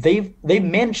 and they've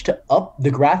managed to up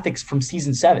the graphics from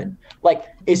season 7. Like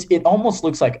it almost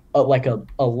looks like a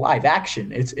live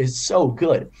action. It's so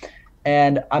good.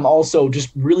 And I'm also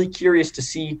just really curious to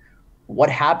see what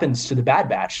happens to the Bad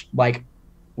Batch? Like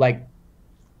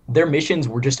their missions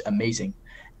were just amazing.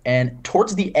 And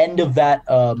towards the end of that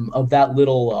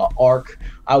little arc,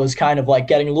 I was kind of like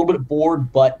getting a little bit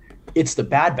bored, but it's the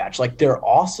Bad Batch. Like they're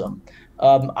awesome.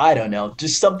 I don't know,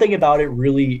 just something about it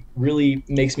really, really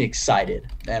makes me excited,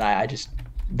 and I just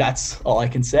that's all I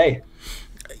can say.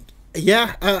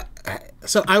 Yeah.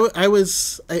 So I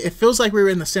was. It feels like we were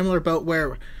in the similar boat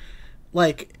where,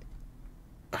 like,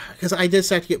 because I did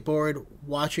start to get bored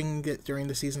watching it during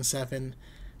the season 7,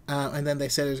 and then they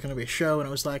said there was going to be a show, and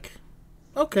I was like,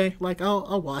 okay, like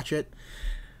I'll watch it.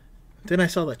 Then I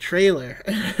saw the trailer,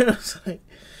 and I was like,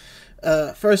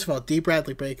 first of all, D.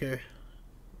 Bradley Baker,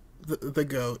 the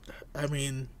GOAT. I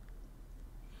mean,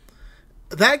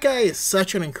 that guy is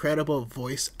such an incredible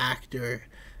voice actor.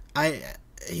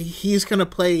 He's gonna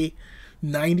play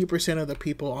 90% of the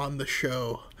people on the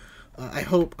show. I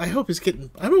hope he's getting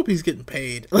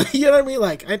paid. You know what I mean?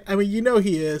 Like I mean, you know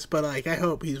he is, but like I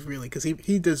hope he's really, because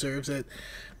he deserves it.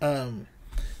 And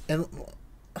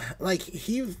like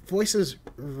he voices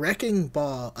Wrecking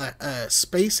Ball, a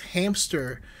space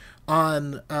hamster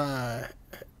on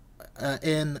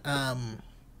in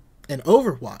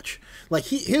Overwatch. Like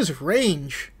his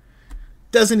range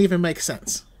doesn't even make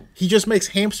sense. He just makes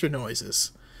hamster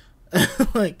noises.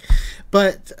 Like,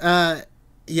 but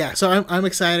yeah. So I'm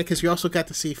excited because we also got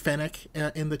to see Fennec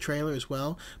in the trailer as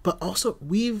well. But also,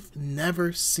 we've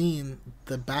never seen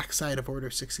the backside of Order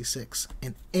 66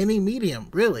 in any medium,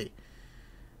 really.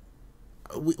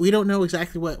 We don't know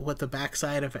exactly what the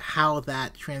backside of how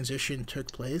that transition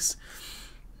took place.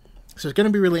 So it's going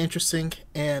to be really interesting,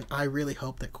 and I really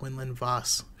hope that Quinlan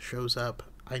Voss shows up.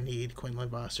 I need Quinlan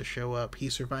Voss to show up. He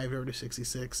survived Order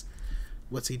 66.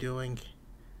 What's he doing?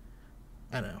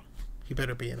 I don't know. He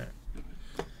better be in it.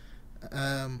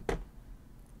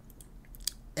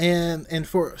 And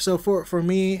for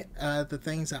me, the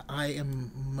things that I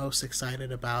am most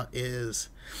excited about is,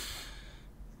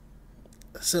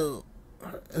 so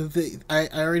I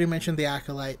already mentioned the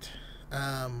Acolyte,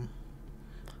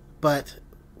 but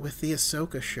with the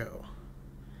Ahsoka show,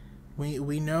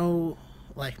 we know,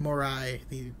 like, Morai,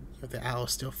 the owl,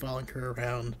 still following her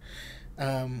around.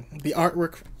 The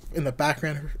artwork in the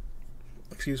background,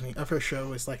 of her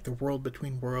show is like the world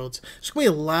between worlds. There's gonna be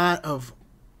a lot of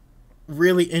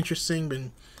really interesting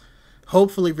and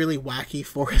hopefully really wacky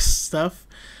Forest stuff,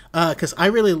 because I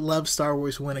really love Star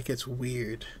Wars when it gets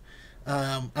weird.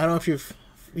 I don't know if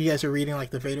you guys are reading like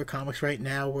the Vader comics right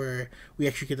now, where we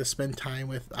actually get to spend time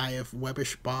with Eye of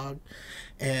Webbish Bog,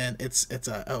 and it's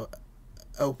a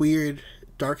weird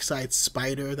dark side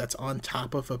spider that's on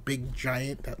top of a big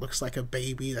giant that looks like a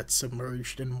baby that's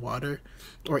submerged in water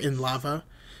or in lava.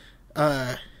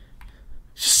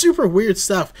 Super weird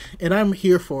stuff, and I'm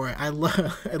here for it. I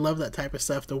love that type of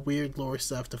stuff, the weird lore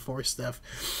stuff, the Force stuff.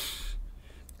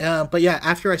 But yeah,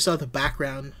 after I saw the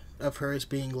background of hers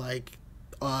being like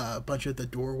a bunch of the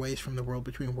doorways from the world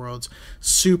between worlds,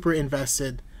 super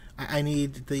invested. I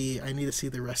need to see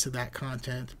the rest of that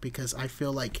content, because I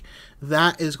feel like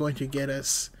that is going to get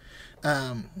us.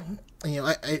 I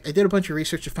did a bunch of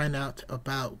research to find out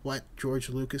about what George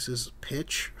Lucas's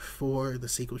pitch for the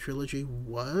sequel trilogy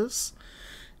was,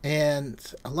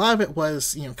 and a lot of it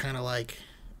was kind of like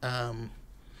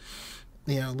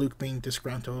Luke being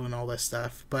disgruntled and all that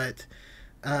stuff, but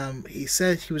he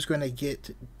said he was going to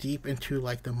get deep into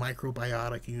like the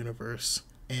microbiotic universe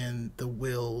and the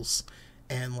wills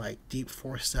and like deep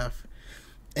Force stuff.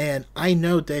 And I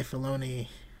know Dave Filoni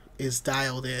is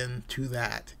dialed in to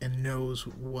that and knows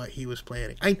what he was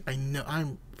planning. I know, I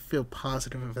feel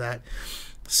positive of that.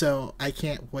 So I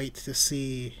can't wait to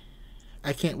see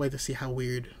how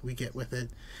weird we get with it.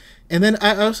 And then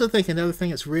I also think another thing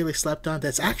that's really slept on,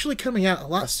 that's actually coming out a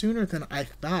lot sooner than I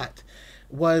thought,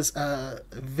 was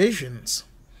Visions.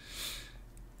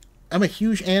 I'm a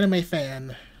huge anime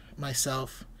fan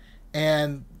myself,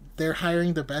 and they're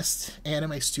hiring the best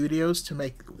anime studios to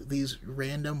make these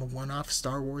random one-off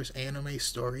Star Wars anime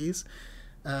stories.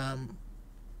 And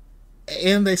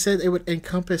they said it would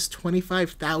encompass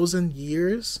 25,000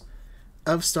 years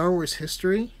of Star Wars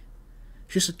history.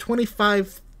 Just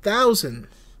 25,000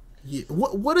 years.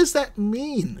 What does that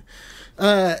mean?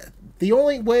 The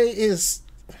only way is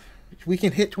we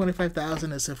can hit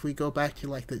 25,000 is if we go back to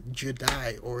like the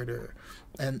Jedi Order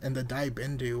and the Dai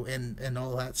Bendu and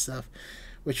all that stuff,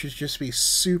 which would just be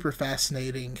super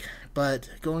fascinating. But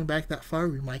going back that far,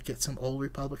 we might get some Old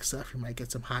Republic stuff, we might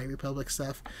get some High Republic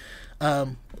stuff.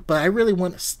 But I really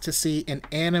want to see an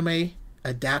anime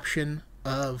adaptation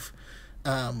of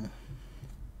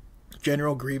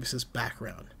General Grievous's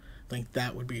background. I think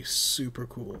that would be super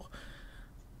cool.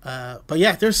 But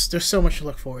yeah, there's so much to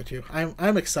look forward to.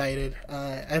 I'm excited.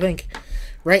 I think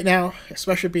right now,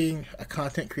 especially being a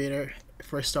content creator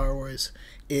for Star Wars,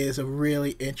 is a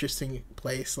really interesting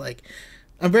place. Like,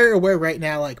 I'm very aware right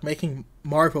now, like making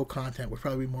Marvel content would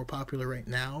probably be more popular right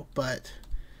now, but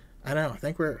I don't know. I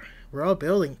think we're all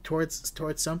building towards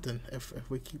something if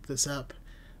we keep this up.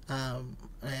 And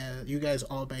you guys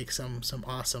all make some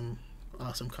awesome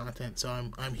content,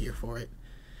 so I'm here for it.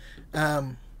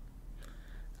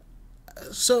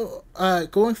 So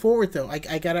going forward though, I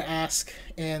gotta ask,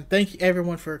 and thank you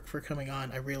everyone for coming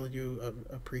on. I really do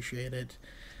appreciate it.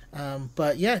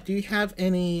 But yeah, do you have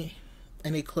any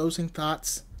closing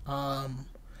thoughts on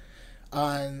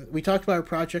we talked about our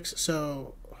projects,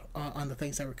 so on the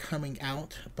things that were coming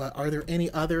out, but are there any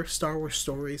other Star Wars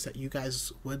stories that you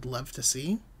guys would love to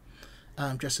see,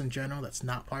 just in general, that's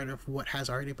not part of what has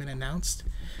already been announced?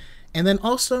 And then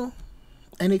also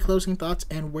any closing thoughts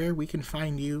and where we can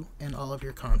find you and all of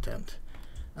your content.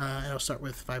 And I'll start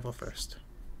with 50 first.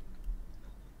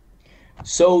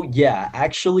 So yeah,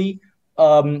 actually,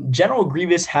 General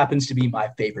Grievous happens to be my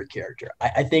favorite character.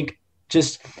 I think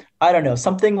just, I don't know,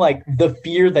 something like the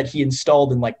fear that he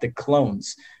installed in like the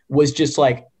clones was just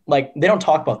like they don't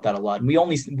talk about that a lot. And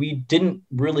we didn't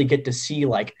really get to see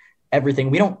like everything.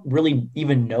 We don't really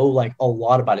even know like a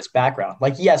lot about his background.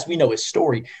 Like, yes, we know his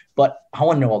story, but I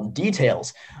want to know all the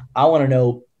details. I want to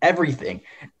know everything.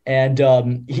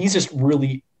 And he's just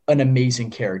really an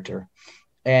amazing character.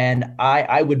 And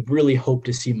I would really hope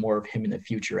to see more of him in the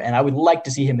future. And I would like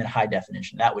to see him in high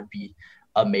definition. That would be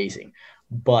amazing.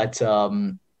 But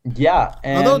yeah.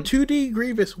 And although 2D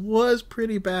Grievous was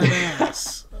pretty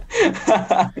badass.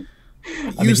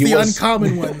 Use the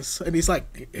uncommon ones, and he's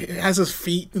like has his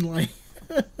feet and like.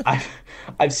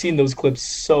 I've seen those clips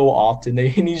so often. And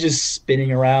he's just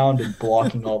spinning around and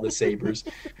blocking all the sabers.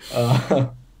 I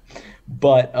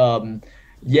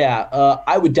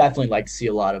would definitely like to see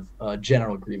a lot of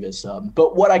General Grievous.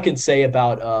 But what I can say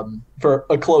about for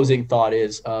a closing thought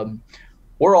is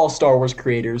we're all Star Wars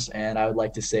creators, and I would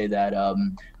like to say that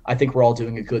I think we're all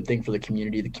doing a good thing for the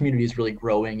community. The community is really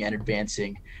growing and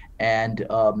advancing, and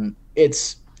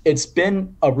it's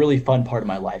been a really fun part of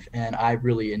my life, and I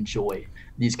really enjoy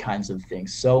these kinds of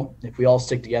things. So if we all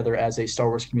stick together as a Star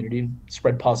Wars community,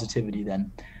 spread positivity,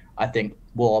 then I think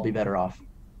we'll all be better off.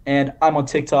 And I'm on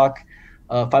TikTok,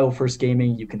 501st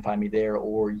Gaming. You can find me there,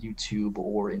 or YouTube,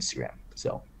 or Instagram.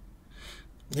 So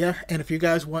yeah, and if you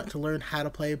guys want to learn how to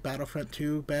play Battlefront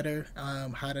 2 better,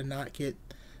 how to not get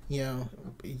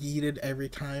yeeted every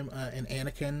time an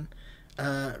Anakin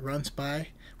runs by,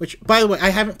 which, by the way, I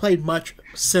haven't played much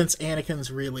since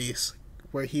Anakin's release,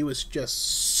 where he was just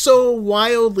so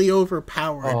wildly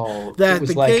overpowered that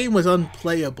the game was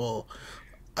unplayable.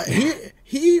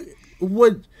 He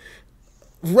would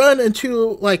run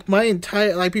into like my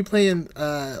entire, like, be playing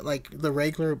like the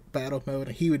regular battle mode,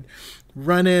 and he would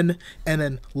run in and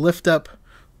then lift up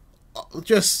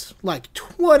just like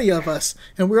 20 of us,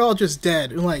 and we're all just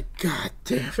dead. And like, god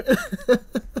damn it.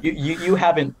 you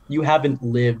haven't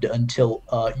lived until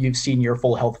you've seen your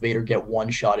full health Vader get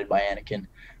one-shotted by Anakin.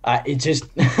 It just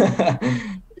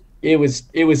it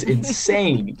was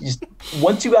insane. Just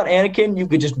once you got Anakin, you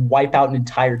could just wipe out an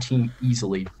entire team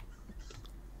easily.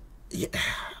 Yeah,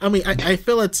 I mean, I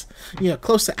feel it's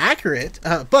close to accurate,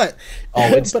 but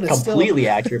it's completely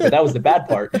accurate. But that was the bad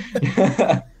part.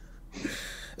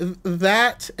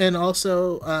 That, and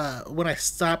also when I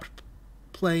stopped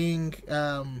playing,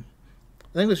 I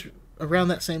think it was around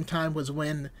that same time was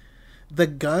when the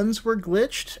guns were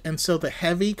glitched, and so the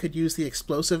heavy could use the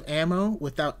explosive ammo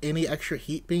without any extra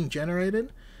heat being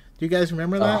generated. Do you guys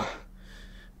remember that?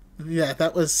 Yeah,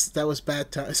 that was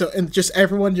bad time. So, and just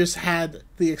everyone just had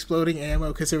the exploding ammo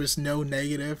because there was no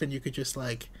negative, and you could just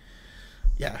like,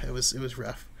 yeah, it was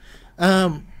rough.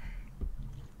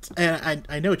 And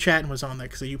I know Chatton was on there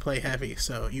because you play heavy,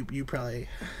 so you probably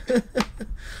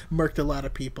murked a lot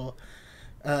of people.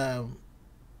 How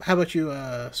about you,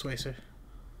 Swacer?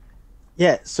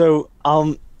 Yeah, so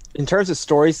in terms of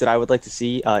stories that I would like to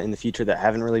see in the future that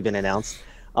haven't really been announced,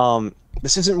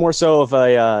 this isn't more so of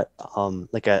a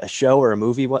like a show or a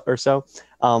movie or so.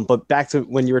 But back to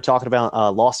when you were talking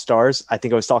about Lost Stars, I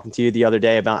think I was talking to you the other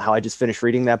day about how I just finished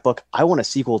reading that book. I want a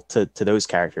sequel to those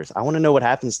characters. I want to know what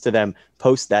happens to them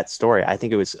post that story. I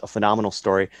think it was a phenomenal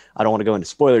story. I don't want to go into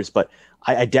spoilers, but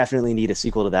I definitely need a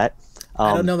sequel to that.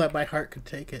 I don't know that my heart could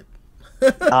take it.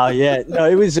 Yeah, no,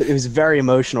 it was a very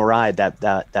emotional ride,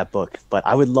 that book. But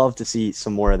I would love to see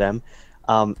some more of them.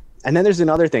 And then there's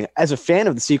another thing. As a fan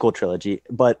of the sequel trilogy,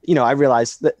 but I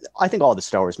realize that I think all the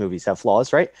Star Wars movies have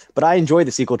flaws, right? But I enjoy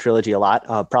the sequel trilogy a lot,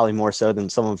 probably more so than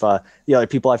some of the other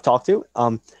people I've talked to.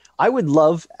 I would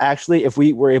love, actually, if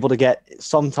we were able to get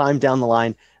sometime down the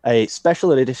line a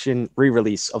special edition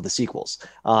re-release of the sequels.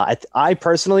 I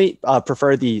personally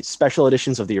prefer the special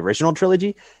editions of the original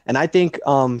trilogy, and I think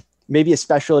maybe a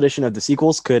special edition of the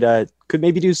sequels could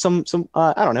maybe do some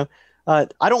I don't know.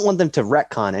 I don't want them to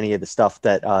retcon any of the stuff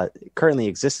that currently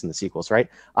exists in the sequels, right?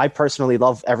 I personally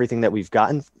love everything that we've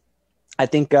gotten. I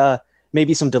think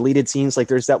maybe some deleted scenes, like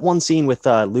there's that one scene with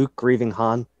Luke grieving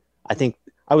Han. I think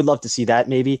I would love to see that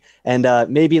maybe. And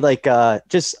maybe like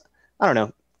just, I don't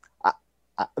know.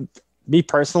 Me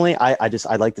personally, I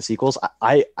like the sequels.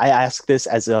 I ask this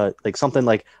as a like something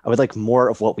like I would like more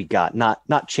of what we got,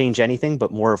 not change anything,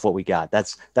 but more of what we got.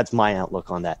 That's my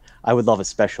outlook on that. I would love a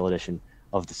special edition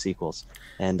of the sequels,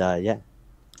 and yeah,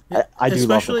 I do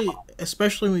love them.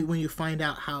 Especially when you find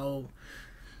out how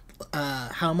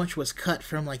much was cut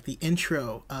from like the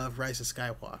intro of Rise of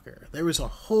Skywalker. There was a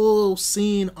whole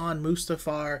scene on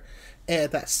Mustafar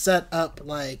that set up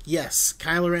like, yes,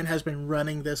 Kylo Ren has been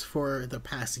running this for the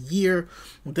past year.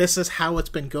 This is how it's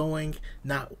been going,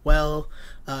 not well.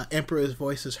 Emperor's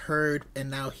voice is heard,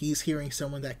 and now he's hearing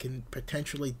someone that can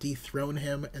potentially dethrone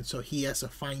him, and so he has to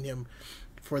find him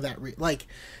for that. Like,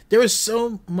 there was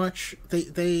so much.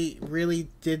 They really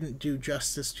didn't do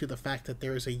justice to the fact that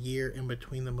there was a year in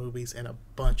between the movies and a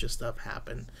bunch of stuff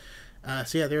happened.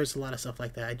 So yeah, there's a lot of stuff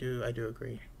like that. I do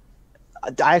agree.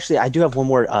 I do have one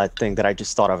more thing that I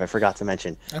just thought of. I forgot to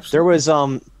mention. Absolutely. There was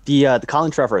the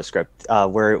Colin Trevorrow script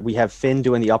where we have Finn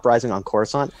doing the uprising on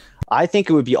Coruscant. I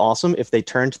think it would be awesome if they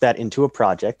turned that into a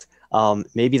project.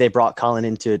 Maybe they brought Colin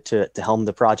in to helm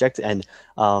the project, and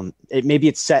maybe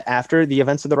it's set after the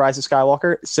events of the Rise of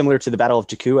Skywalker, similar to the Battle of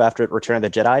Jakku after Return of the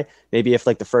Jedi. Maybe if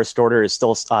like the First Order is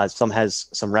still has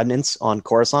some remnants on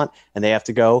Coruscant and they have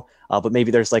to go, but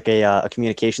maybe there's like a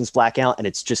communications blackout and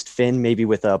it's just Finn, maybe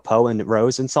with Poe and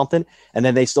Rose and something, and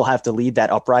then they still have to lead that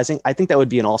uprising. I think that would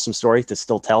be an awesome story to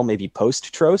still tell, maybe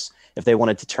post Tros, if they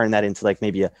wanted to turn that into like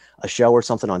maybe a show or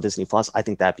something on Disney Plus. I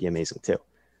think that'd be amazing too.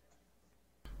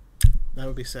 That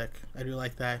would be sick. I do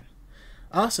like that.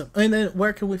 Awesome. And then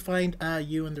where can we find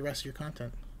you and the rest of your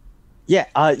content? Yeah,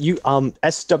 you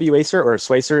SWAcer or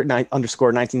Swacer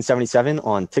 _1977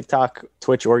 on TikTok,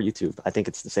 Twitch, or YouTube. I think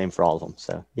it's the same for all of them.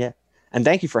 So yeah. And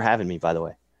thank you for having me, by the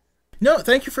way. No,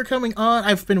 thank you for coming on.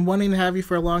 I've been wanting to have you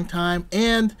for a long time,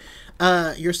 and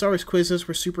your Star Wars quizzes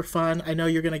were super fun. I know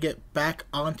you're going to get back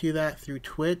onto that through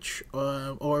Twitch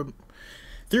or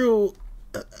through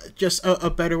just a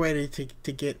better way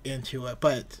to get into it.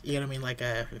 But you know what I mean, like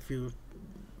if you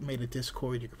made a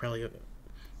Discord, you could probably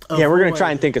we're gonna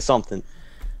try and think of something.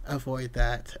 Avoid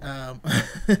that.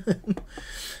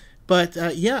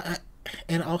 But yeah,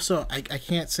 and also I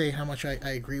can't say how much I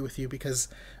agree with you, because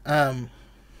I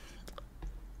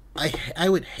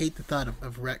would hate the thought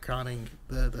of retconning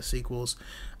the sequels.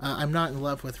 I'm not in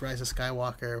love with Rise of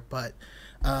Skywalker, but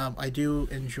I do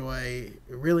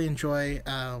really enjoy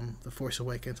The Force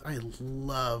Awakens. I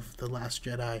love The Last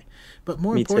Jedi. But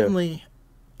more importantly,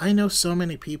 I know so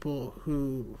many people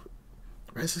who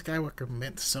Rise of Skywalker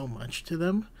meant so much to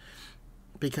them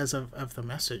because of the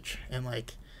message. And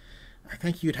like, I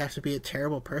think you'd have to be a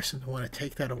terrible person to want to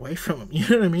take that away from them. You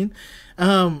know what I mean?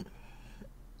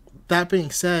 That being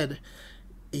said,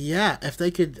 yeah, if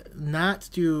they could not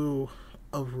do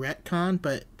a retcon,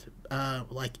 but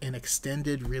like an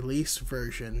extended release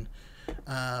version.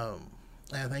 I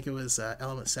think it was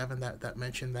Element 7 that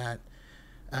mentioned that.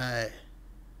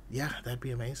 Yeah, that'd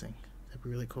be amazing. That'd be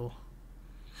really cool.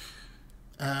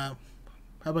 How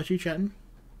about you, Chatton?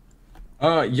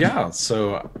 Yeah,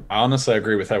 so honestly, I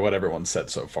agree with what everyone said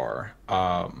so far.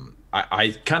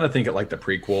 I kind of think it like the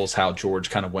prequels, how George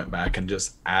kind of went back and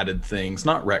just added things,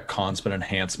 not retcons, but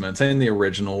enhancements. And the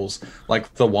originals,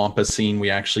 like the Wampa scene, we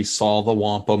actually saw the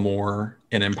Wampa more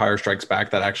in Empire Strikes Back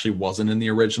that actually wasn't in the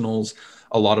originals.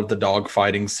 A lot of the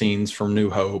dogfighting scenes from New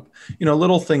Hope,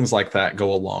 little things like that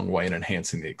go a long way in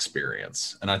enhancing the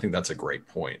experience. And I think that's a great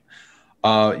point.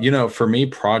 For me,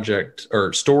 project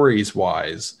or stories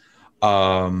wise,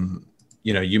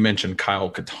 you mentioned Kyle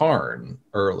Katarn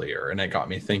earlier, and it got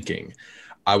me thinking.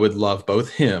 I would love both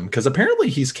him, because apparently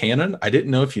he's canon. I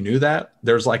didn't know if you knew that.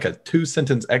 There's like a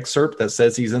 2-sentence excerpt that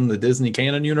says he's in the Disney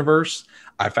canon universe.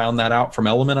 I found that out from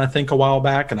Element, I think, a while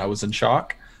back, and I was in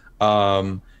shock.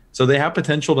 So they have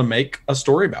potential to make a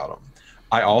story about him.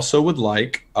 I also would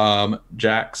like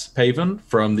Jax Paven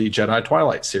from the Jedi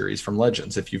Twilight series from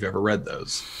Legends, if you've ever read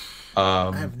those.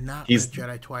 I have not read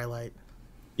Jedi Twilight.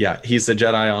 Yeah, he's the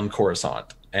Jedi on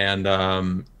Coruscant. And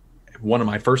one of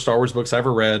my first Star Wars books I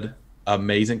ever read.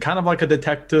 Amazing, kind of like a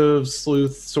detective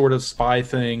sleuth sort of spy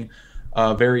thing.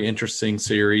 Very interesting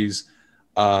series.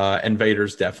 And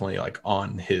Vader's definitely like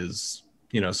on his,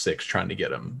 6, trying to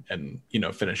get him and,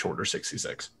 finish Order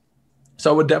 66.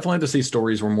 So I would definitely like to see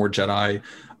stories where more Jedi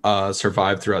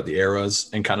survive throughout the eras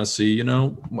and kind of see,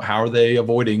 how are they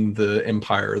avoiding the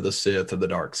Empire, the Sith, or the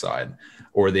dark side,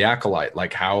 or the Acolyte?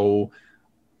 Like, how,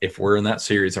 if we're in that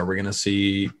series, are we going to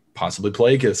see possibly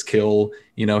Plagueis kill,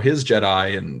 his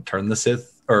Jedi and turn the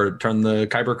Sith or turn the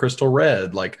Kyber Crystal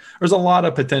red? Like, there's a lot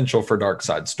of potential for dark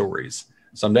side stories.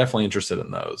 So I'm definitely interested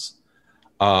in those.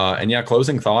 And yeah,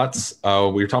 closing thoughts. We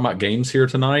were talking about games here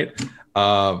tonight.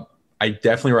 I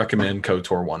definitely recommend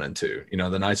KOTOR 1 and 2.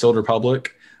 The Knights of the Old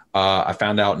Republic. I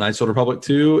found out Knights of the Old Republic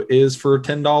 2 is for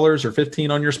 $10 or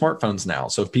 $15 on your smartphones now.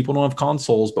 So if people don't have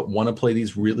consoles but want to play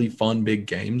these really fun big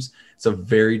games, it's a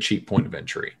very cheap point of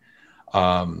entry.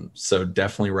 So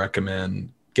definitely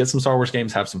recommend, get some Star Wars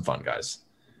games, have some fun, guys.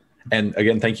 And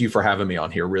again, thank you for having me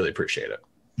on here. Really appreciate it.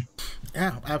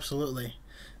 Yeah, absolutely.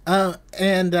 I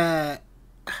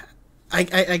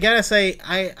gotta say,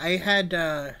 I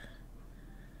had,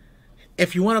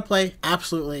 if you want to play,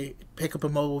 absolutely pick up a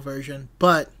mobile version,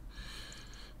 but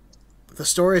the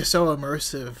story is so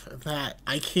immersive that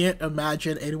I can't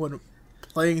imagine anyone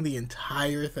playing the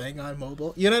entire thing on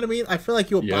mobile. You know what I mean? I feel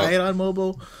like you'll buy it on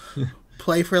mobile,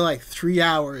 play for like 3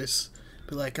 hours,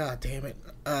 be like, oh, damn it,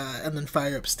 and then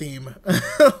fire up Steam.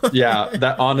 Yeah,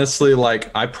 that honestly, like,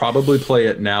 I probably play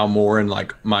it now more in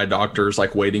like my doctor's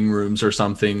like waiting rooms or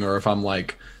something, or if I'm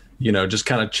like, just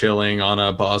kind of chilling on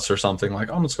a bus or something, like,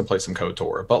 oh, I'm just gonna play some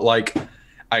KOTOR. But like,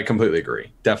 I completely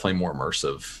agree. Definitely more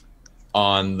immersive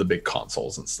on the big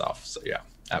consoles and stuff. So yeah,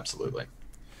 absolutely.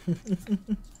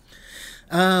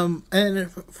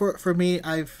 And for me,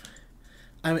 I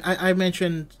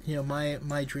mentioned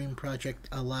my dream project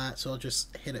a lot, so I'll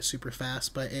just hit it super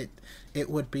fast. But it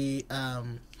would be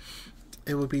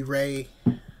Rey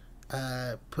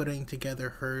putting together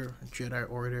her Jedi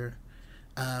Order,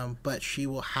 but she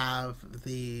will have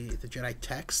the Jedi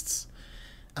texts,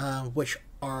 which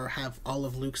have all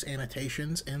of Luke's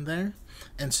annotations in there,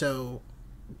 and so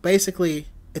basically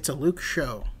it's a Luke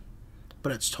show,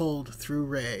 but it's told through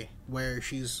Rey, where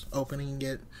she's opening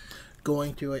it,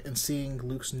 going through it, and seeing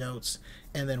Luke's notes,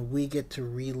 and then we get to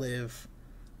relive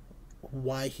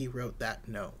why he wrote that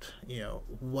note,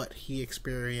 what he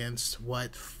experienced,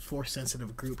 what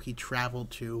Force-sensitive group he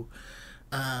traveled to,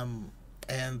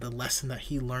 and the lesson that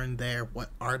he learned there, what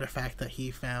artifact that he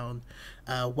found,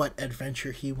 what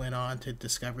adventure he went on to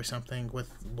discover something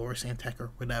with Lor San Tekka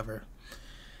or whatever.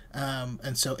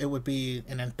 And so it would be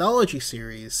an anthology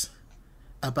series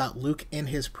about Luke in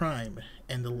his prime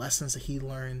and the lessons that he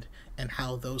learned and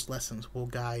how those lessons will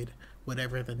guide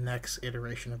whatever the next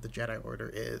iteration of the Jedi Order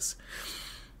is.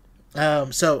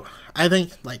 So I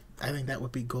think that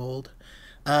would be gold.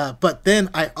 But then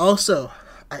I also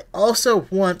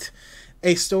want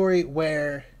a story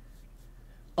where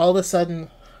all of a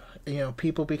sudden,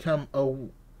 people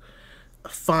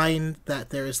find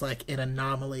that there's like an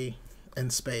anomaly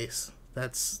in space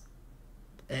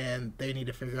and they need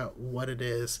to figure out what it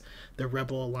is. The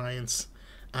Rebel Alliance,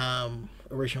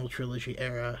 original trilogy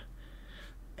era,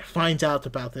 finds out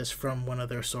about this from one of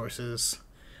their sources,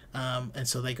 and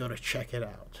so they go to check it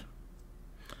out.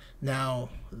 Now,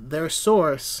 their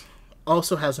source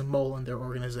also has a mole in their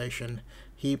organization.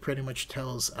 He pretty much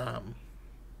tells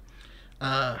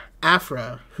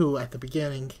Afra, who at the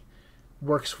beginning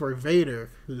works for Vader,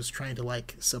 who's trying to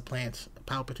like supplant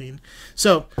Palpatine.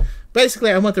 So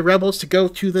basically, I want the rebels to go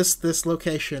to this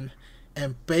location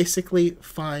and basically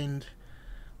find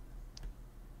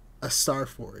a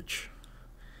Starforge.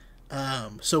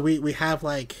 So we have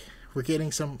like, we're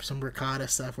getting some Rakata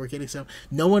stuff. We're getting some.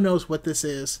 No one knows what this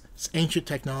is. It's ancient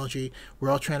technology. We're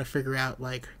all trying to figure out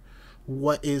like,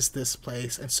 what is this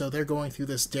place? And so they're going through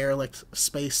this derelict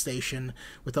space station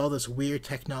with all this weird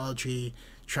technology,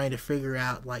 trying to figure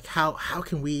out like how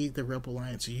can we, the Rebel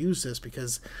Alliance, use this,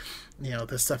 because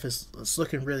this stuff is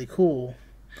looking really cool,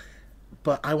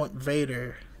 but I want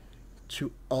Vader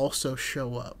to also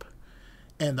show up,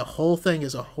 and the whole thing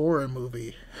is a horror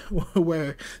movie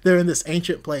where they're in this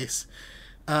ancient place.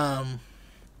 And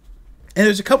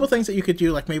there's a couple things that you could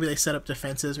do, like maybe they set up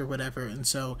defenses or whatever, and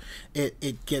so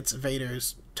it gets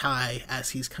Vader's tie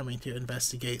as he's coming to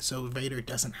investigate, so Vader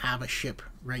doesn't have a ship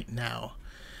right now.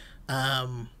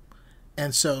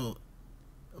 And so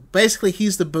basically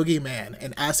he's the boogeyman,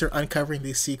 and as they're uncovering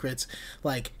these secrets,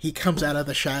 like, he comes out of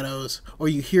the shadows, or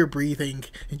you hear breathing,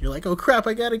 and you're like, oh crap,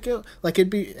 I gotta go. Like, it'd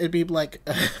be like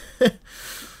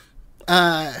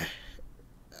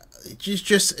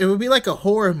just it would be like a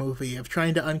horror movie of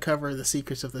trying to uncover the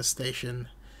secrets of this station.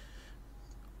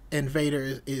 And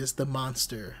Vader is the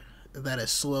monster that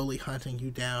is slowly hunting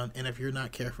you down, and if you're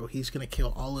not careful, he's going to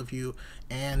kill all of you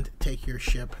and take your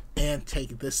ship and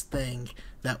take this thing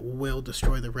that will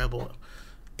destroy the rebel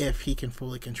if he can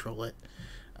fully control it.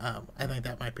 I think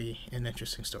that might be an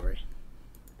interesting story.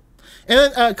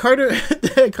 And then Carter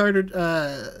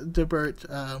Debert,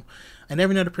 I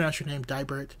never know how to pronounce your name,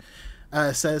 Dibert,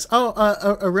 says,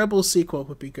 a Rebels sequel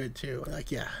would be good too.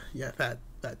 Like, yeah, that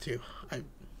too. I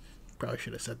probably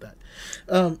should have said that.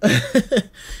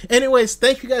 Anyways,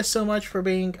 thank you guys so much for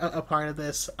being a part of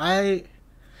this.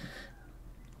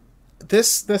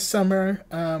 This summer,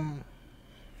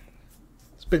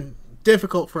 it's been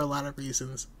difficult for a lot of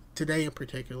reasons. Today in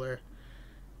particular,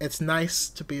 it's nice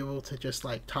to be able to just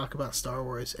like talk about Star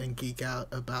Wars and geek out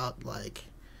about like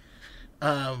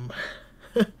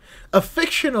a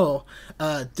fictional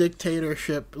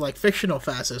dictatorship, like fictional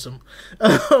fascism.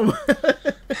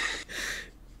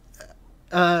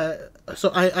 So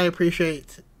I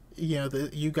appreciate,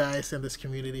 you guys and this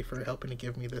community for helping to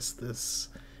give me this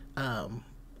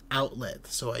outlet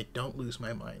so I don't lose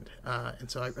my mind. And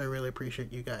so I really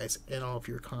appreciate you guys and all of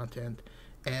your content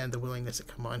and the willingness to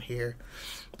come on here,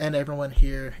 and everyone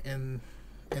here in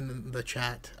the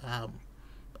chat.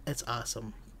 It's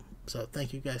awesome. So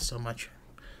thank you guys so much,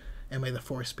 and may the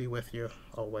Force be with you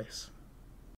always.